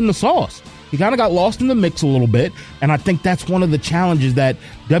lost in the sauce. He kind of got lost in the mix a little bit, and I think that's one of the challenges that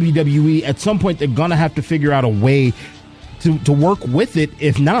WWE, at some point, they're going to have to figure out a way to work with it.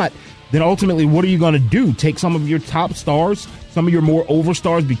 If not, then ultimately, what are you going to do? Take some of your top stars, some of your more over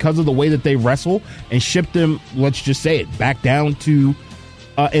stars because of the way that they wrestle, and ship them, let's just say it, back down to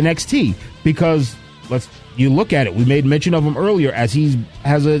NXT? Because you look at it, we made mention of him earlier as he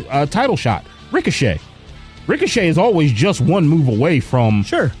has a title shot. Ricochet is always just one move away from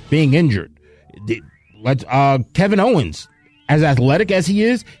being injured. Kevin Owens, as athletic as he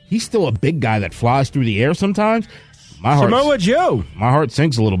is, he's still a big guy that flies through the air sometimes. Samoa Joe. My heart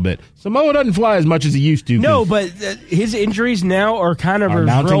sinks a little bit. Samoa doesn't fly as much as he used to. No, but his injuries now are kind of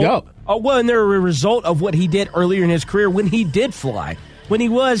mounting up. And they're a result of what he did earlier in his career when he did fly. When he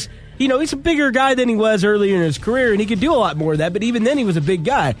was, he's a bigger guy than he was earlier in his career, and he could do a lot more of that, but even then he was a big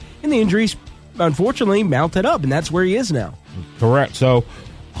guy. And the injuries, unfortunately, mounted up, and that's where he is now. Correct. So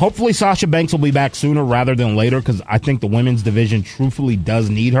hopefully Sasha Banks will be back sooner rather than later, because I think the women's division truthfully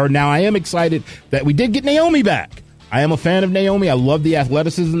does need her. Now, I am excited that we did get Naomi back. I am a fan of Naomi. I love the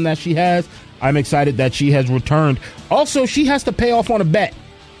athleticism that she has. I'm excited that she has returned. Also, she has to pay off on a bet.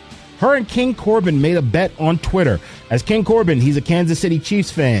 Her and King Corbin made a bet on Twitter. As King Corbin, he's a Kansas City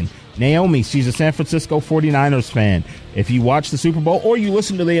Chiefs fan. Naomi, she's a San Francisco 49ers fan. If you watch the Super Bowl or you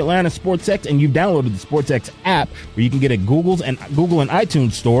listen to the Atlanta SportsX and you've downloaded the SportsX app where you can get a Google and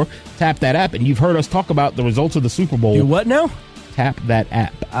iTunes store, tap that app, and you've heard us talk about the results of the Super Bowl. Do what now? Tap that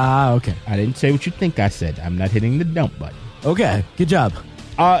app. Okay. I didn't say what you think I said. I'm not hitting the dump button. Okay, good job.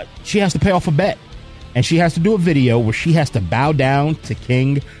 She has to pay off a bet, and she has to do a video where she has to bow down to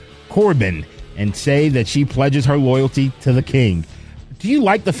King Corbin and say that she pledges her loyalty to the king. Do you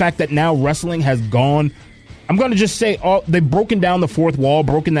like the fact that now wrestling has gone, I'm going to just say, they've broken down the fourth wall,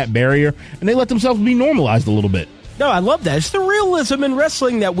 broken that barrier, and they let themselves be normalized a little bit? No, I love that. It's the realism in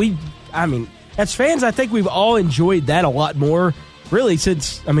wrestling that as fans, I think we've all enjoyed that a lot more, really,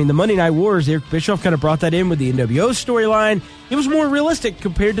 since, the Monday Night Wars, Eric Bischoff kind of brought that in with the NWO storyline. It was more realistic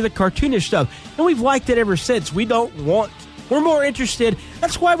compared to the cartoonish stuff, and we've liked it ever since. We're more interested.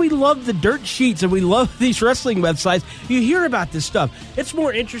 That's why we love the dirt sheets and we love these wrestling websites. You hear about this stuff. It's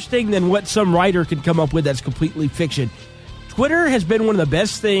more interesting than what some writer can come up with that's completely fiction. Twitter has been one of the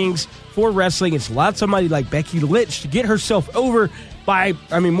best things for wrestling. It's allowed somebody like Becky Lynch to get herself over by,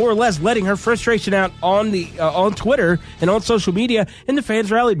 more or less letting her frustration out on Twitter and on social media, and the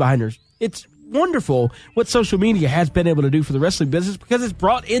fans rallied behind her. It's wonderful what social media has been able to do for the wrestling business because it's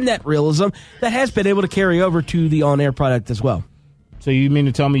brought in that realism that has been able to carry over to the on-air product as well. So you mean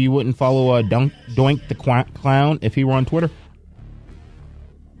to tell me you wouldn't follow Doink the Clown if he were on Twitter?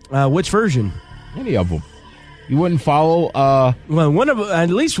 Which version? Any of them. You wouldn't follow... at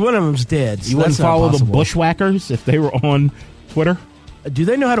least one of them's dead. So you wouldn't follow the Bushwhackers if they were on Twitter? Do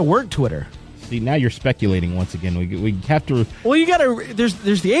they know how to work Twitter? See, now you're speculating once again. We have to... Well, you got to...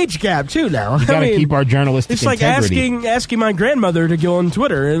 There's the age gap, too, now. You got to keep our journalistic integrity. It's like asking my grandmother to go on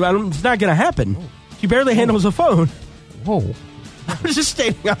Twitter. It's not going to happen. She barely handles a phone. Whoa. I was just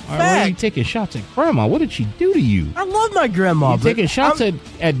stating a fact. Why are you taking shots at Grandma? What did she do to you? I love my grandma. You're taking shots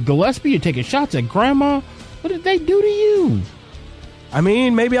at Gillespie? You're taking shots at Grandma? What did they do to you?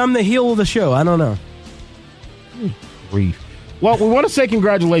 Maybe I'm the heel of the show. I don't know. Grief. Well, we want to say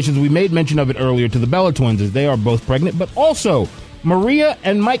congratulations. We made mention of it earlier to the Bella twins as they are both pregnant, but also Maria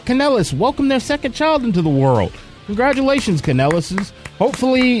and Mike Kanellis welcomed their second child into the world. Congratulations, Kanellis.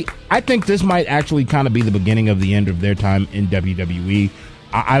 Hopefully, I think this might actually kind of be the beginning of the end of their time in WWE.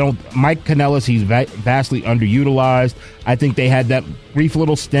 Mike Kanellis, he's vastly underutilized. I think they had that brief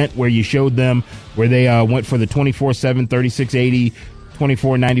little stint where you showed them where they went for the 24/7, 3680,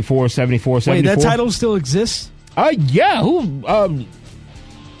 2494, 7474. Wait, that title still exists? Yeah.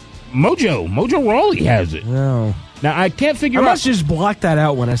 Mojo Rawley has it. No. Now, I can't figure out. I must just block that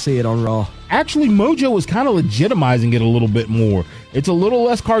out when I see it on Raw. Actually, Mojo is kind of legitimizing it a little bit more. It's a little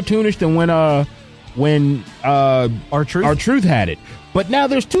less cartoonish than when R-Truth had it. But now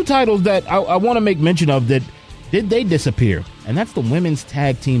there's two titles that I want to make mention of that did they disappear, and that's the women's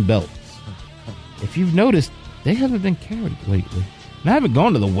tag team belts. If you've noticed, they haven't been carried lately. And I haven't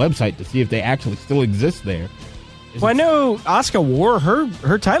gone to the website to see if they actually still exist there. Well, I know Asuka wore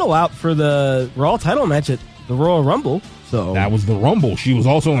her title out for the Raw title match at the Royal Rumble. So that was the Rumble. She was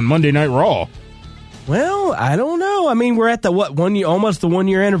also on Monday Night Raw. Well, I don't know. I mean, we're at the almost the 1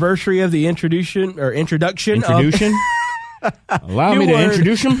 year anniversary of the introduction. Allow me to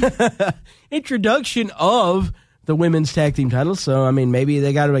introduce him. Introduction of the women's tag team titles. So, I mean, maybe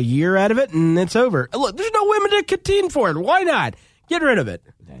they got a year out of it and it's over. Look, there's no women to contend for it. Why not? Get rid of it.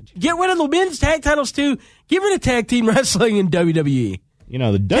 Get rid of the men's tag titles, too. Get rid of tag team wrestling in WWE. You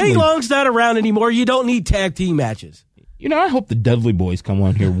know, the Dudley... Kenny Long's not around anymore. You don't need tag team matches. You know, I hope the Dudley Boys come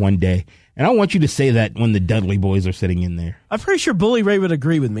on here one day. And I want you to say that when the Dudley Boys are sitting in there. I'm pretty sure Bully Ray would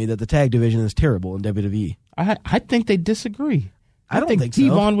agree with me that the tag division is terrible in WWE. I think they disagree. I don't think so.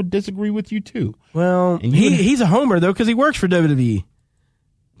 T-Von would disagree with you, too. Well, he's a homer, though, because he works for WWE.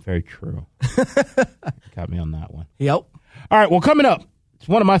 Very true. Got me on that one. Yep. All right, well, coming up, it's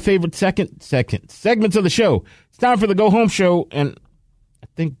one of my favorite second segments of the show. It's time for the Go Home Show, and I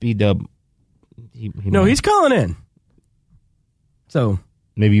think B-Dub... he's calling in. So...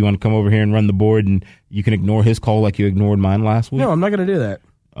 Maybe you want to come over here and run the board, and you can ignore his call like you ignored mine last week? No, I'm not going to do that.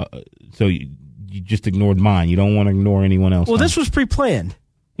 So you just ignored mine. You don't want to ignore anyone else. Well, this was pre-planned.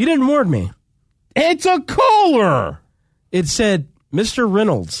 You didn't warn me. It's a caller. It said Mr.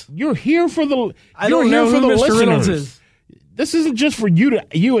 Reynolds. You're here for the. I don't know who Mr. Reynolds is. This isn't just for you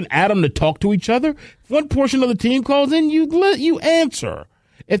and Adam to talk to each other. If one portion of the team calls in, you answer.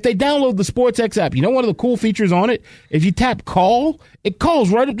 If they download the SportsX app, you know one of the cool features on it? If you tap call, it calls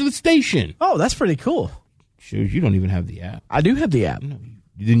right up to the station. Oh, that's pretty cool. Shows you don't even have the app. I do have the app. No,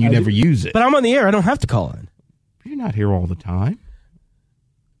 then you never use it. But I'm on the air. I don't have to call in. You're not here all the time.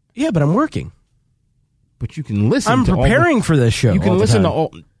 Yeah, but I'm working. But you can listen. I'm preparing for this show. You can listen to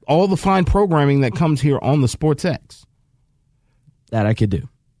all the fine programming that comes here on the SportsX. That I could do.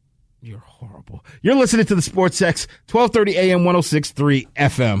 You're horrible. You're listening to the SportsX, 1230 AM, 106.3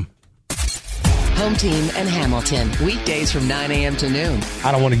 FM. Home team and Hamilton, weekdays from 9 a.m. to noon.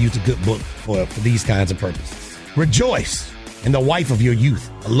 I don't want to use a good book for these kinds of purposes. Rejoice in the wife of your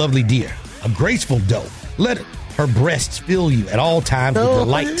youth, a lovely deer, a graceful doe. Let her breasts fill you at all times with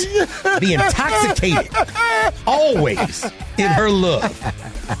delight. Be intoxicated, always in her love.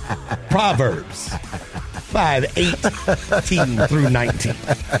 Proverbs 5:18 through 19.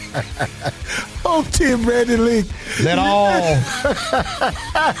 Home team, Brandon Lee. Let all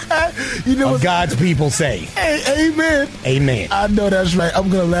of God's people say, amen. Amen. I know that's right. I'm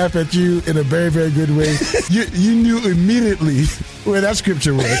going to laugh at you in a very, very good way. You knew immediately where that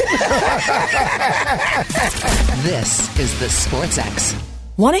scripture was. This is the SportsX.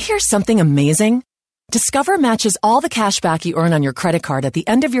 Want to hear something amazing? Discover matches all the cash back you earn on your credit card at the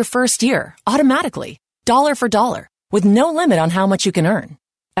end of your first year, automatically, dollar for dollar, with no limit on how much you can earn.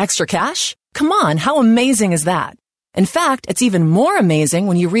 Extra cash? Come on, how amazing is that? In fact, it's even more amazing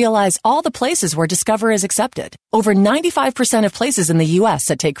when you realize all the places where Discover is accepted. Over 95% of places in the U.S.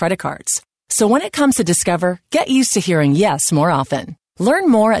 that take credit cards. So when it comes to Discover, get used to hearing yes more often. Learn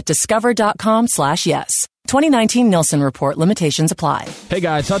more at discover.com/yes. 2019 Nielsen Report. Limitations apply. Hey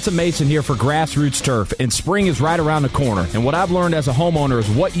guys, Hudson Mason here for Grassroots Turf, and spring is right around the corner. And what I've learned as a homeowner is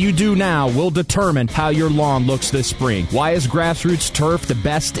what you do now will determine how your lawn looks this spring. Why is Grassroots Turf the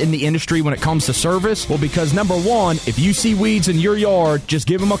best in the industry when it comes to service? Well, because number one, if you see weeds in your yard, just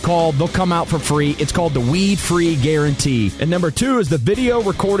give them a call. They'll come out for free. It's called the Weed-Free Guarantee. And number two is the video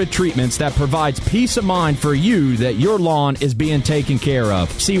recorded treatments that provides peace of mind for you that your lawn is being taken care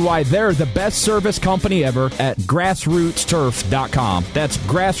of. See why they're the best service company ever at grassrootsturf.com. That's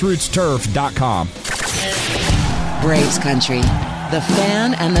grassrootsturf.com. Braves country. The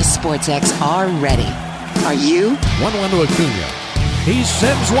Fan and the SportsX are ready. Are you? 1-1 to Acuna. He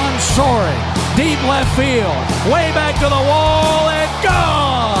sends one soaring. Deep left field. Way back to the wall and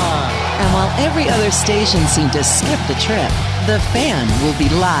gone. And while every other station seemed to skip the trip, The Fan will be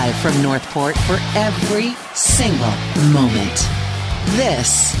live from Northport for every single moment.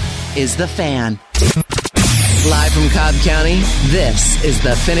 This is The Fan. Live from Cobb County, this is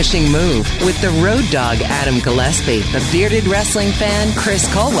The Finishing Move with the Road Dogg Adam Gillespie, the bearded wrestling fan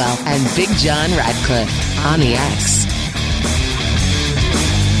Chris Colwell, and Big John Radcliffe on the X.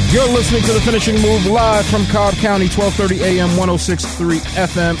 You're listening to The Finishing Move live from Cobb County, 1230 AM, 106.3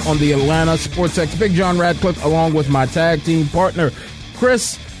 FM on the Atlanta Sports X. Big John Radcliffe, along with my tag team partner,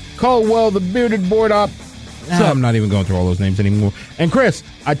 Chris Colwell, the bearded board op. I'm not even going through all those names anymore. And Chris,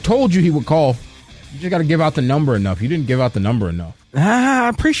 I told you he would call. You just got to give out the number enough. You didn't give out the number enough.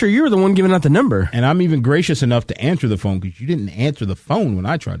 I'm pretty sure you were the one giving out the number. And I'm even gracious enough to answer the phone because you didn't answer the phone when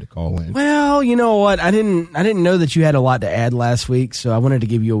I tried to call in. Well, you know what? I didn't know that you had a lot to add last week, so I wanted to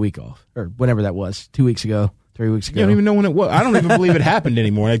give you a week off. Or whenever that was. 2 weeks ago, 3 weeks ago. You don't even know when it was. I don't even believe it happened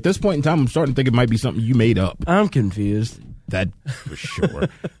anymore. At this point in time, I'm starting to think it might be something you made up. I'm confused. That for sure.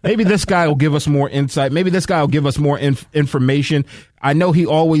 Maybe this guy will give us more insight. Maybe this guy will give us more information. I know he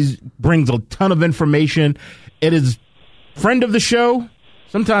always brings a ton of information. It is friend of the show,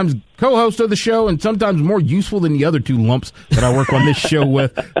 sometimes co-host of the show, and sometimes more useful than the other two lumps that I work on this show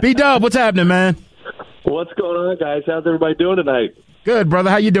with. B-Dub, what's happening, man? What's going on, guys? How's everybody doing tonight? Good, brother.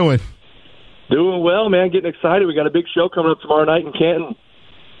 How you doing? Doing well, man. Getting excited. We got a big show coming up tomorrow night in Canton.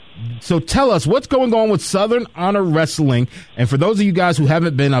 So tell us, what's going on with Southern Honor Wrestling? And for those of you guys who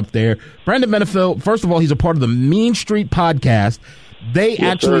haven't been up there, Brandon Benefield, first of all, he's a part of the Mean Street podcast. They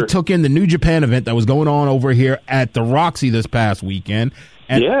actually took in the New Japan event that was going on over here at the Roxy this past weekend.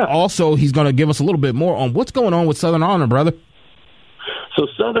 And also, he's going to give us a little bit more on what's going on with Southern Honor, brother. So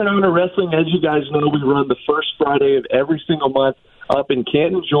Southern Honor Wrestling, as you guys know, we run the first Friday of every single month up in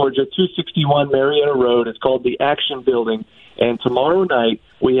Canton, Georgia, 261 Marietta Road. It's called the Action Building. And tomorrow night,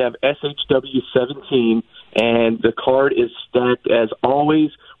 we have SHW 17, and the card is stacked as always.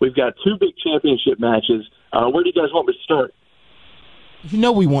 We've got two big championship matches. Where do you guys want me to start? You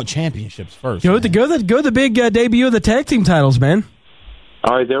know we want championships first. Go the big debut of the tag team titles, man.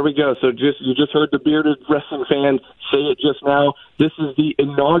 All right, there we go. So you just heard the bearded wrestling fan say it just now. This is the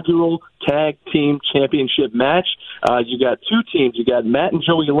inaugural tag team championship match. You got two teams. You got Matt and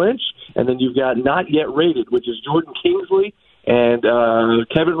Joey Lynch, and then you've got Not Yet Rated, which is Jordan Kingsley and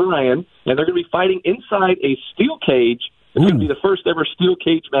Kevin Ryan, and they're going to be fighting inside a steel cage. It's going to be the first ever steel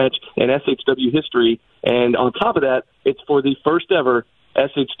cage match in SHW history, and on top of that, it's for the first ever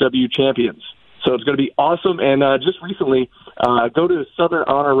SHW champions. So it's going to be awesome. And just recently, go to Southern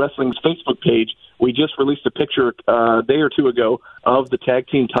Honor Wrestling's Facebook page. We just released a picture a day or two ago of the tag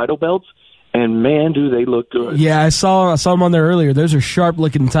team title belts. And, man, do they look good. Yeah, I saw them on there earlier. Those are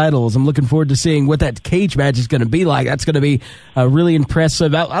sharp-looking titles. I'm looking forward to seeing what that cage match is going to be like. That's going to be really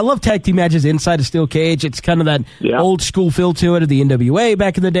impressive. I love tag team matches inside a steel cage. It's kind of that old-school feel to it of the NWA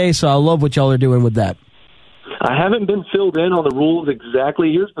back in the day, so I love what y'all are doing with that. I haven't been filled in on the rules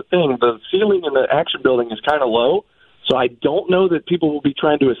exactly. Here's the thing. The ceiling in the Action Building is kind of low, so I don't know that people will be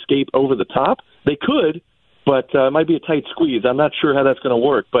trying to escape over the top. They could, but it might be a tight squeeze. I'm not sure how that's going to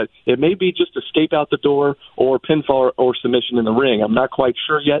work, but it may be just escape out the door or pinfall or submission in the ring. I'm not quite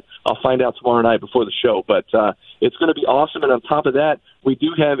sure yet. I'll find out tomorrow night before the show, but it's going to be awesome. And on top of that, we do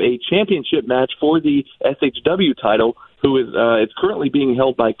have a championship match for the SHW title, who is it's currently being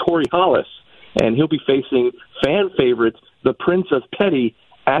held by Corey Hollis, and he'll be facing fan favorites, the Prince of Petty,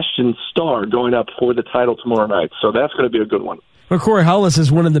 Ashton Starr, going up for the title tomorrow night. So that's going to be a good one. Well, Corey Hollis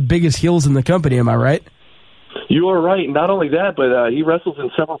is one of the biggest heels in the company, am I right? You are right. Not only that, but he wrestles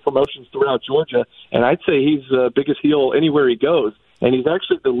in several promotions throughout Georgia, and I'd say he's the biggest heel anywhere he goes. And he's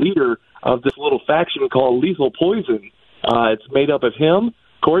actually the leader of this little faction called Lethal Poison. It's made up of him.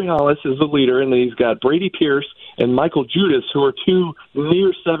 Corey Hollis is the leader, and then he's got Brady Pierce and Michael Judas, who are two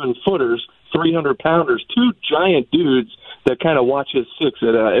near 7-footers, 300-pounders, two giant dudes that kind of watch his six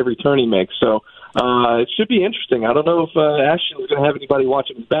at every turn he makes. So it should be interesting. I don't know if Ashton's going to have anybody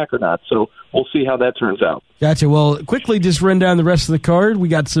watching his back or not, so we'll see how that turns out. Gotcha. Well, quickly just run down the rest of the card. We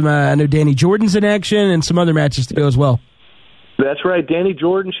got some, I know Danny Jordan's in action and some other matches to go as well. That's right. Danny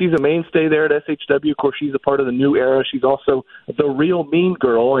Jordan, she's a mainstay there at SHW. Of course, she's a part of the new era. She's also the real mean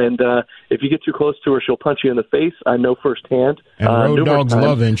girl, and if you get too close to her, she'll punch you in the face. I know firsthand. And Road Dogg's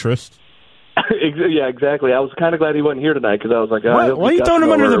love interest. Yeah, exactly. I was kind of glad he wasn't here tonight because I was like, why are you throwing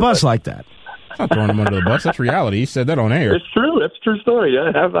him under the bus like that? I'm not throwing him under the bus. That's reality. He said that on air. It's true. That's a true story.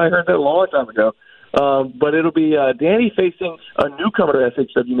 I heard that a long time ago. But it'll be Danny facing a newcomer to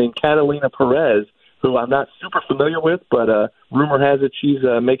SHW named Catalina Perez, who I'm not super familiar with, but rumor has it she's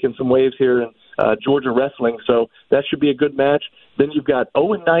making some waves here in Georgia Wrestling. So that should be a good match. Then you've got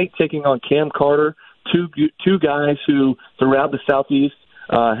Owen Knight taking on Cam Carter, two guys who throughout the Southeast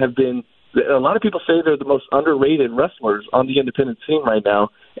have been. A lot of people say they're the most underrated wrestlers on the independent scene right now,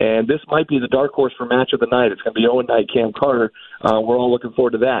 and this might be the dark horse for match of the night. It's going to be Owen Knight, Cam Carter. We're all looking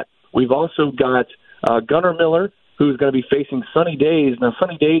forward to that. We've also got Gunnar Miller, who's going to be facing Sunny Days. Now,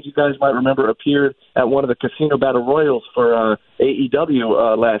 Sunny Days, you guys might remember, appeared at one of the Casino Battle Royals for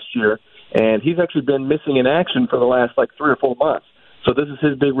AEW last year, and he's actually been missing in action for the last 3 or 4 months. So this is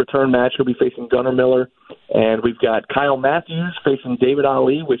his big return match. He'll be facing Gunnar Miller. And we've got Kyle Matthews facing David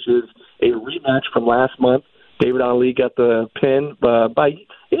Ali, which is a rematch from last month. David Ali got the pin by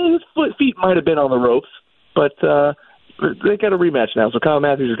his feet might have been on the ropes, but they got a rematch now. So Kyle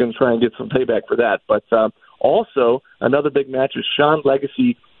Matthews is going to try and get some payback for that. But also, another big match is Sean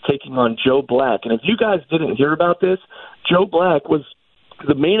Legacy taking on Joe Black. And if you guys didn't hear about this, Joe Black was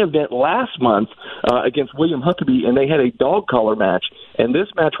the main event last month against William Huckabee, and they had a dog collar match. And this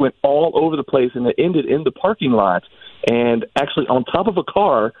match went all over the place, and it ended in the parking lot. And actually, on top of a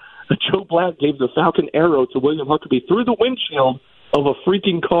car, Joe Black gave the Falcon Arrow to William Huckabee through the windshield of a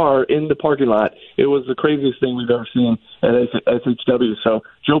freaking car in the parking lot. It was the craziest thing we've ever seen at SHW. So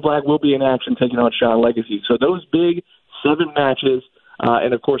Joe Black will be in action taking on Sean Legacy. So those big 7 matches,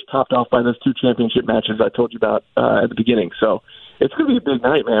 and of course topped off by those 2 championship matches I told you about at the beginning. So it's going to be a big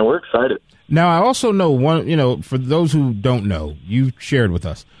night, man. We're excited. Now, I also know for those who don't know, you shared with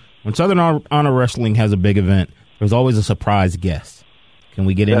us, when Southern Honor Wrestling has a big event, there's always a surprise guest. Can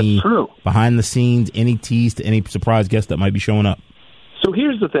we get any behind the scenes, any tease to any surprise guest that might be showing up? So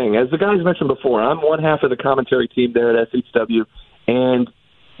here's the thing. As the guys mentioned before, I'm one half of the commentary team there at SHW, and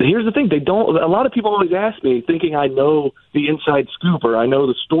here's the thing. A lot of people always ask me, thinking I know the inside scoop or I know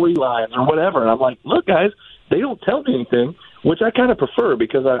the storylines or whatever, and I'm like, look, guys, they don't tell me anything, which I kind of prefer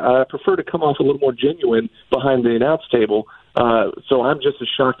because I prefer to come off a little more genuine behind the announce table. So I'm just as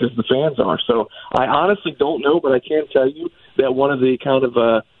shocked as the fans are. So I honestly don't know, but I can tell you that one of the kind of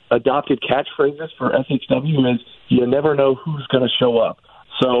adopted catchphrases for SHW is you never know who's going to show up.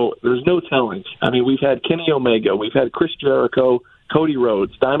 So there's no telling. I mean, we've had Kenny Omega, we've had Chris Jericho, Cody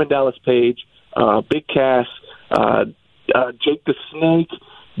Rhodes, Diamond Dallas Page, Big Cass, Jake the Snake,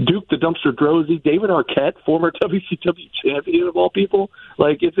 Duke the Dumpster Drozy, David Arquette, former WCW champion of all people.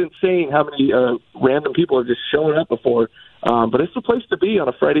 It's insane how many random people are just showing up before. But it's the place to be on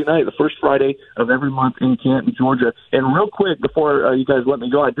a Friday night, the first Friday of every month in Canton, Georgia. And real quick, before you guys let me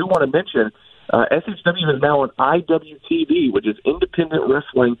go, I do want to mention SHW is now on IWTV, which is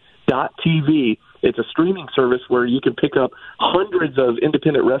independentwrestling.tv. It's a streaming service where you can pick up hundreds of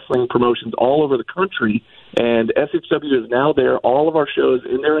independent wrestling promotions all over the country, and SHW is now there, all of our shows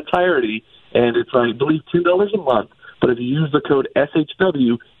in their entirety, and it's, I believe, $10 a month. But if you use the code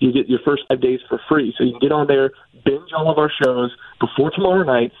SHW, you get your first 5 days for free. So you can get on there, binge all of our shows before tomorrow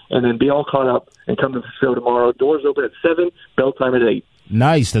night, and then be all caught up and come to the show tomorrow. Doors open at 7, bell time at 8.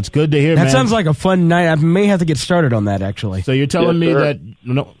 Nice. That's good to hear, man. That sounds like a fun night. I may have to get started on that, actually. So you're telling me that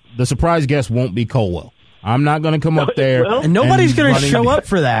the surprise guest won't be Colwell. I'm not going to come up there. And nobody's going to show up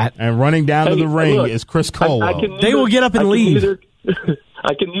for that. And running down to the ring is Chris Colwell. They will get up and leave.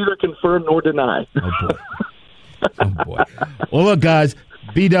 I can neither confirm nor deny. Oh, boy. Well, look, guys,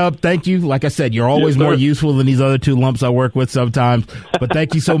 B-Dub, thank you. Like I said, you're always more useful than these other 2 lumps I work with sometimes. But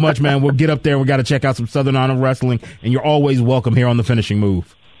thank you so much, man. We'll get up there. We got to check out some Southern Honor Wrestling, and you're always welcome here on The Finishing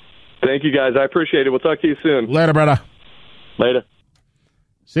Move. Thank you, guys. I appreciate it. We'll talk to you soon. Later, brother. Later.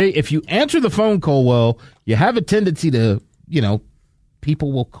 See, if you answer the phone, Colwell, you have a tendency to,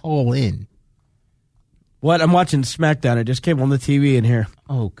 people will call in. What? I'm watching SmackDown. It just came on the TV in here.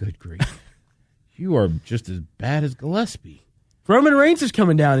 Oh, good grief. You are just as bad as Gillespie. Roman Reigns is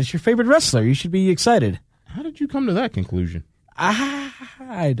coming down. It's your favorite wrestler. You should be excited. How did you come to that conclusion?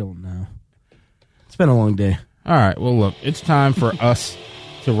 I don't know. It's been a long day. All right. Well, look, it's time for us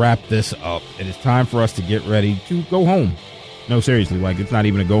to wrap this up. It is time for us to get ready to go home. No, seriously, it's not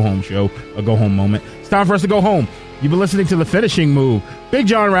even a go-home show, a go-home moment. It's time for us to go home. You've been listening to The Finishing Move. Big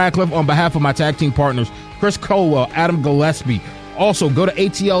John Radcliffe on behalf of my tag team partners, Chris Colwell, Adam Gillespie. Also, go to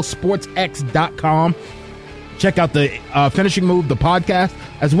atlsportsx.com. Check out the Finishing Move, the podcast,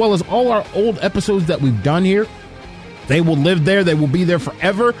 as well as all our old episodes that we've done here. They will live there. They will be there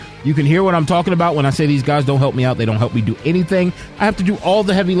forever. You can hear what I'm talking about when I say these guys don't help me out. They don't help me do anything. I have to do all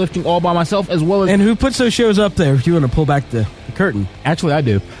the heavy lifting all by myself, as well as... And who puts those shows up there if you want to pull back the curtain? Actually, I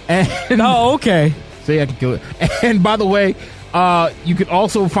do. And oh, okay. See, I can kill it. And by the way, you can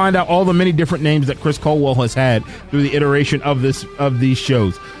also find out all the many different names that Chris Colwell has had through the iteration of these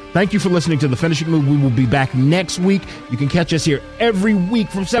shows. Thank you for listening to The Finishing Move. We will be back next week. You can catch us here every week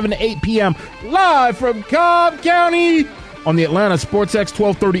from 7 to 8 p.m. live from Cobb County on the Atlanta Sports X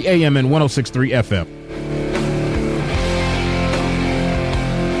 1230 AM and 106.3 FM.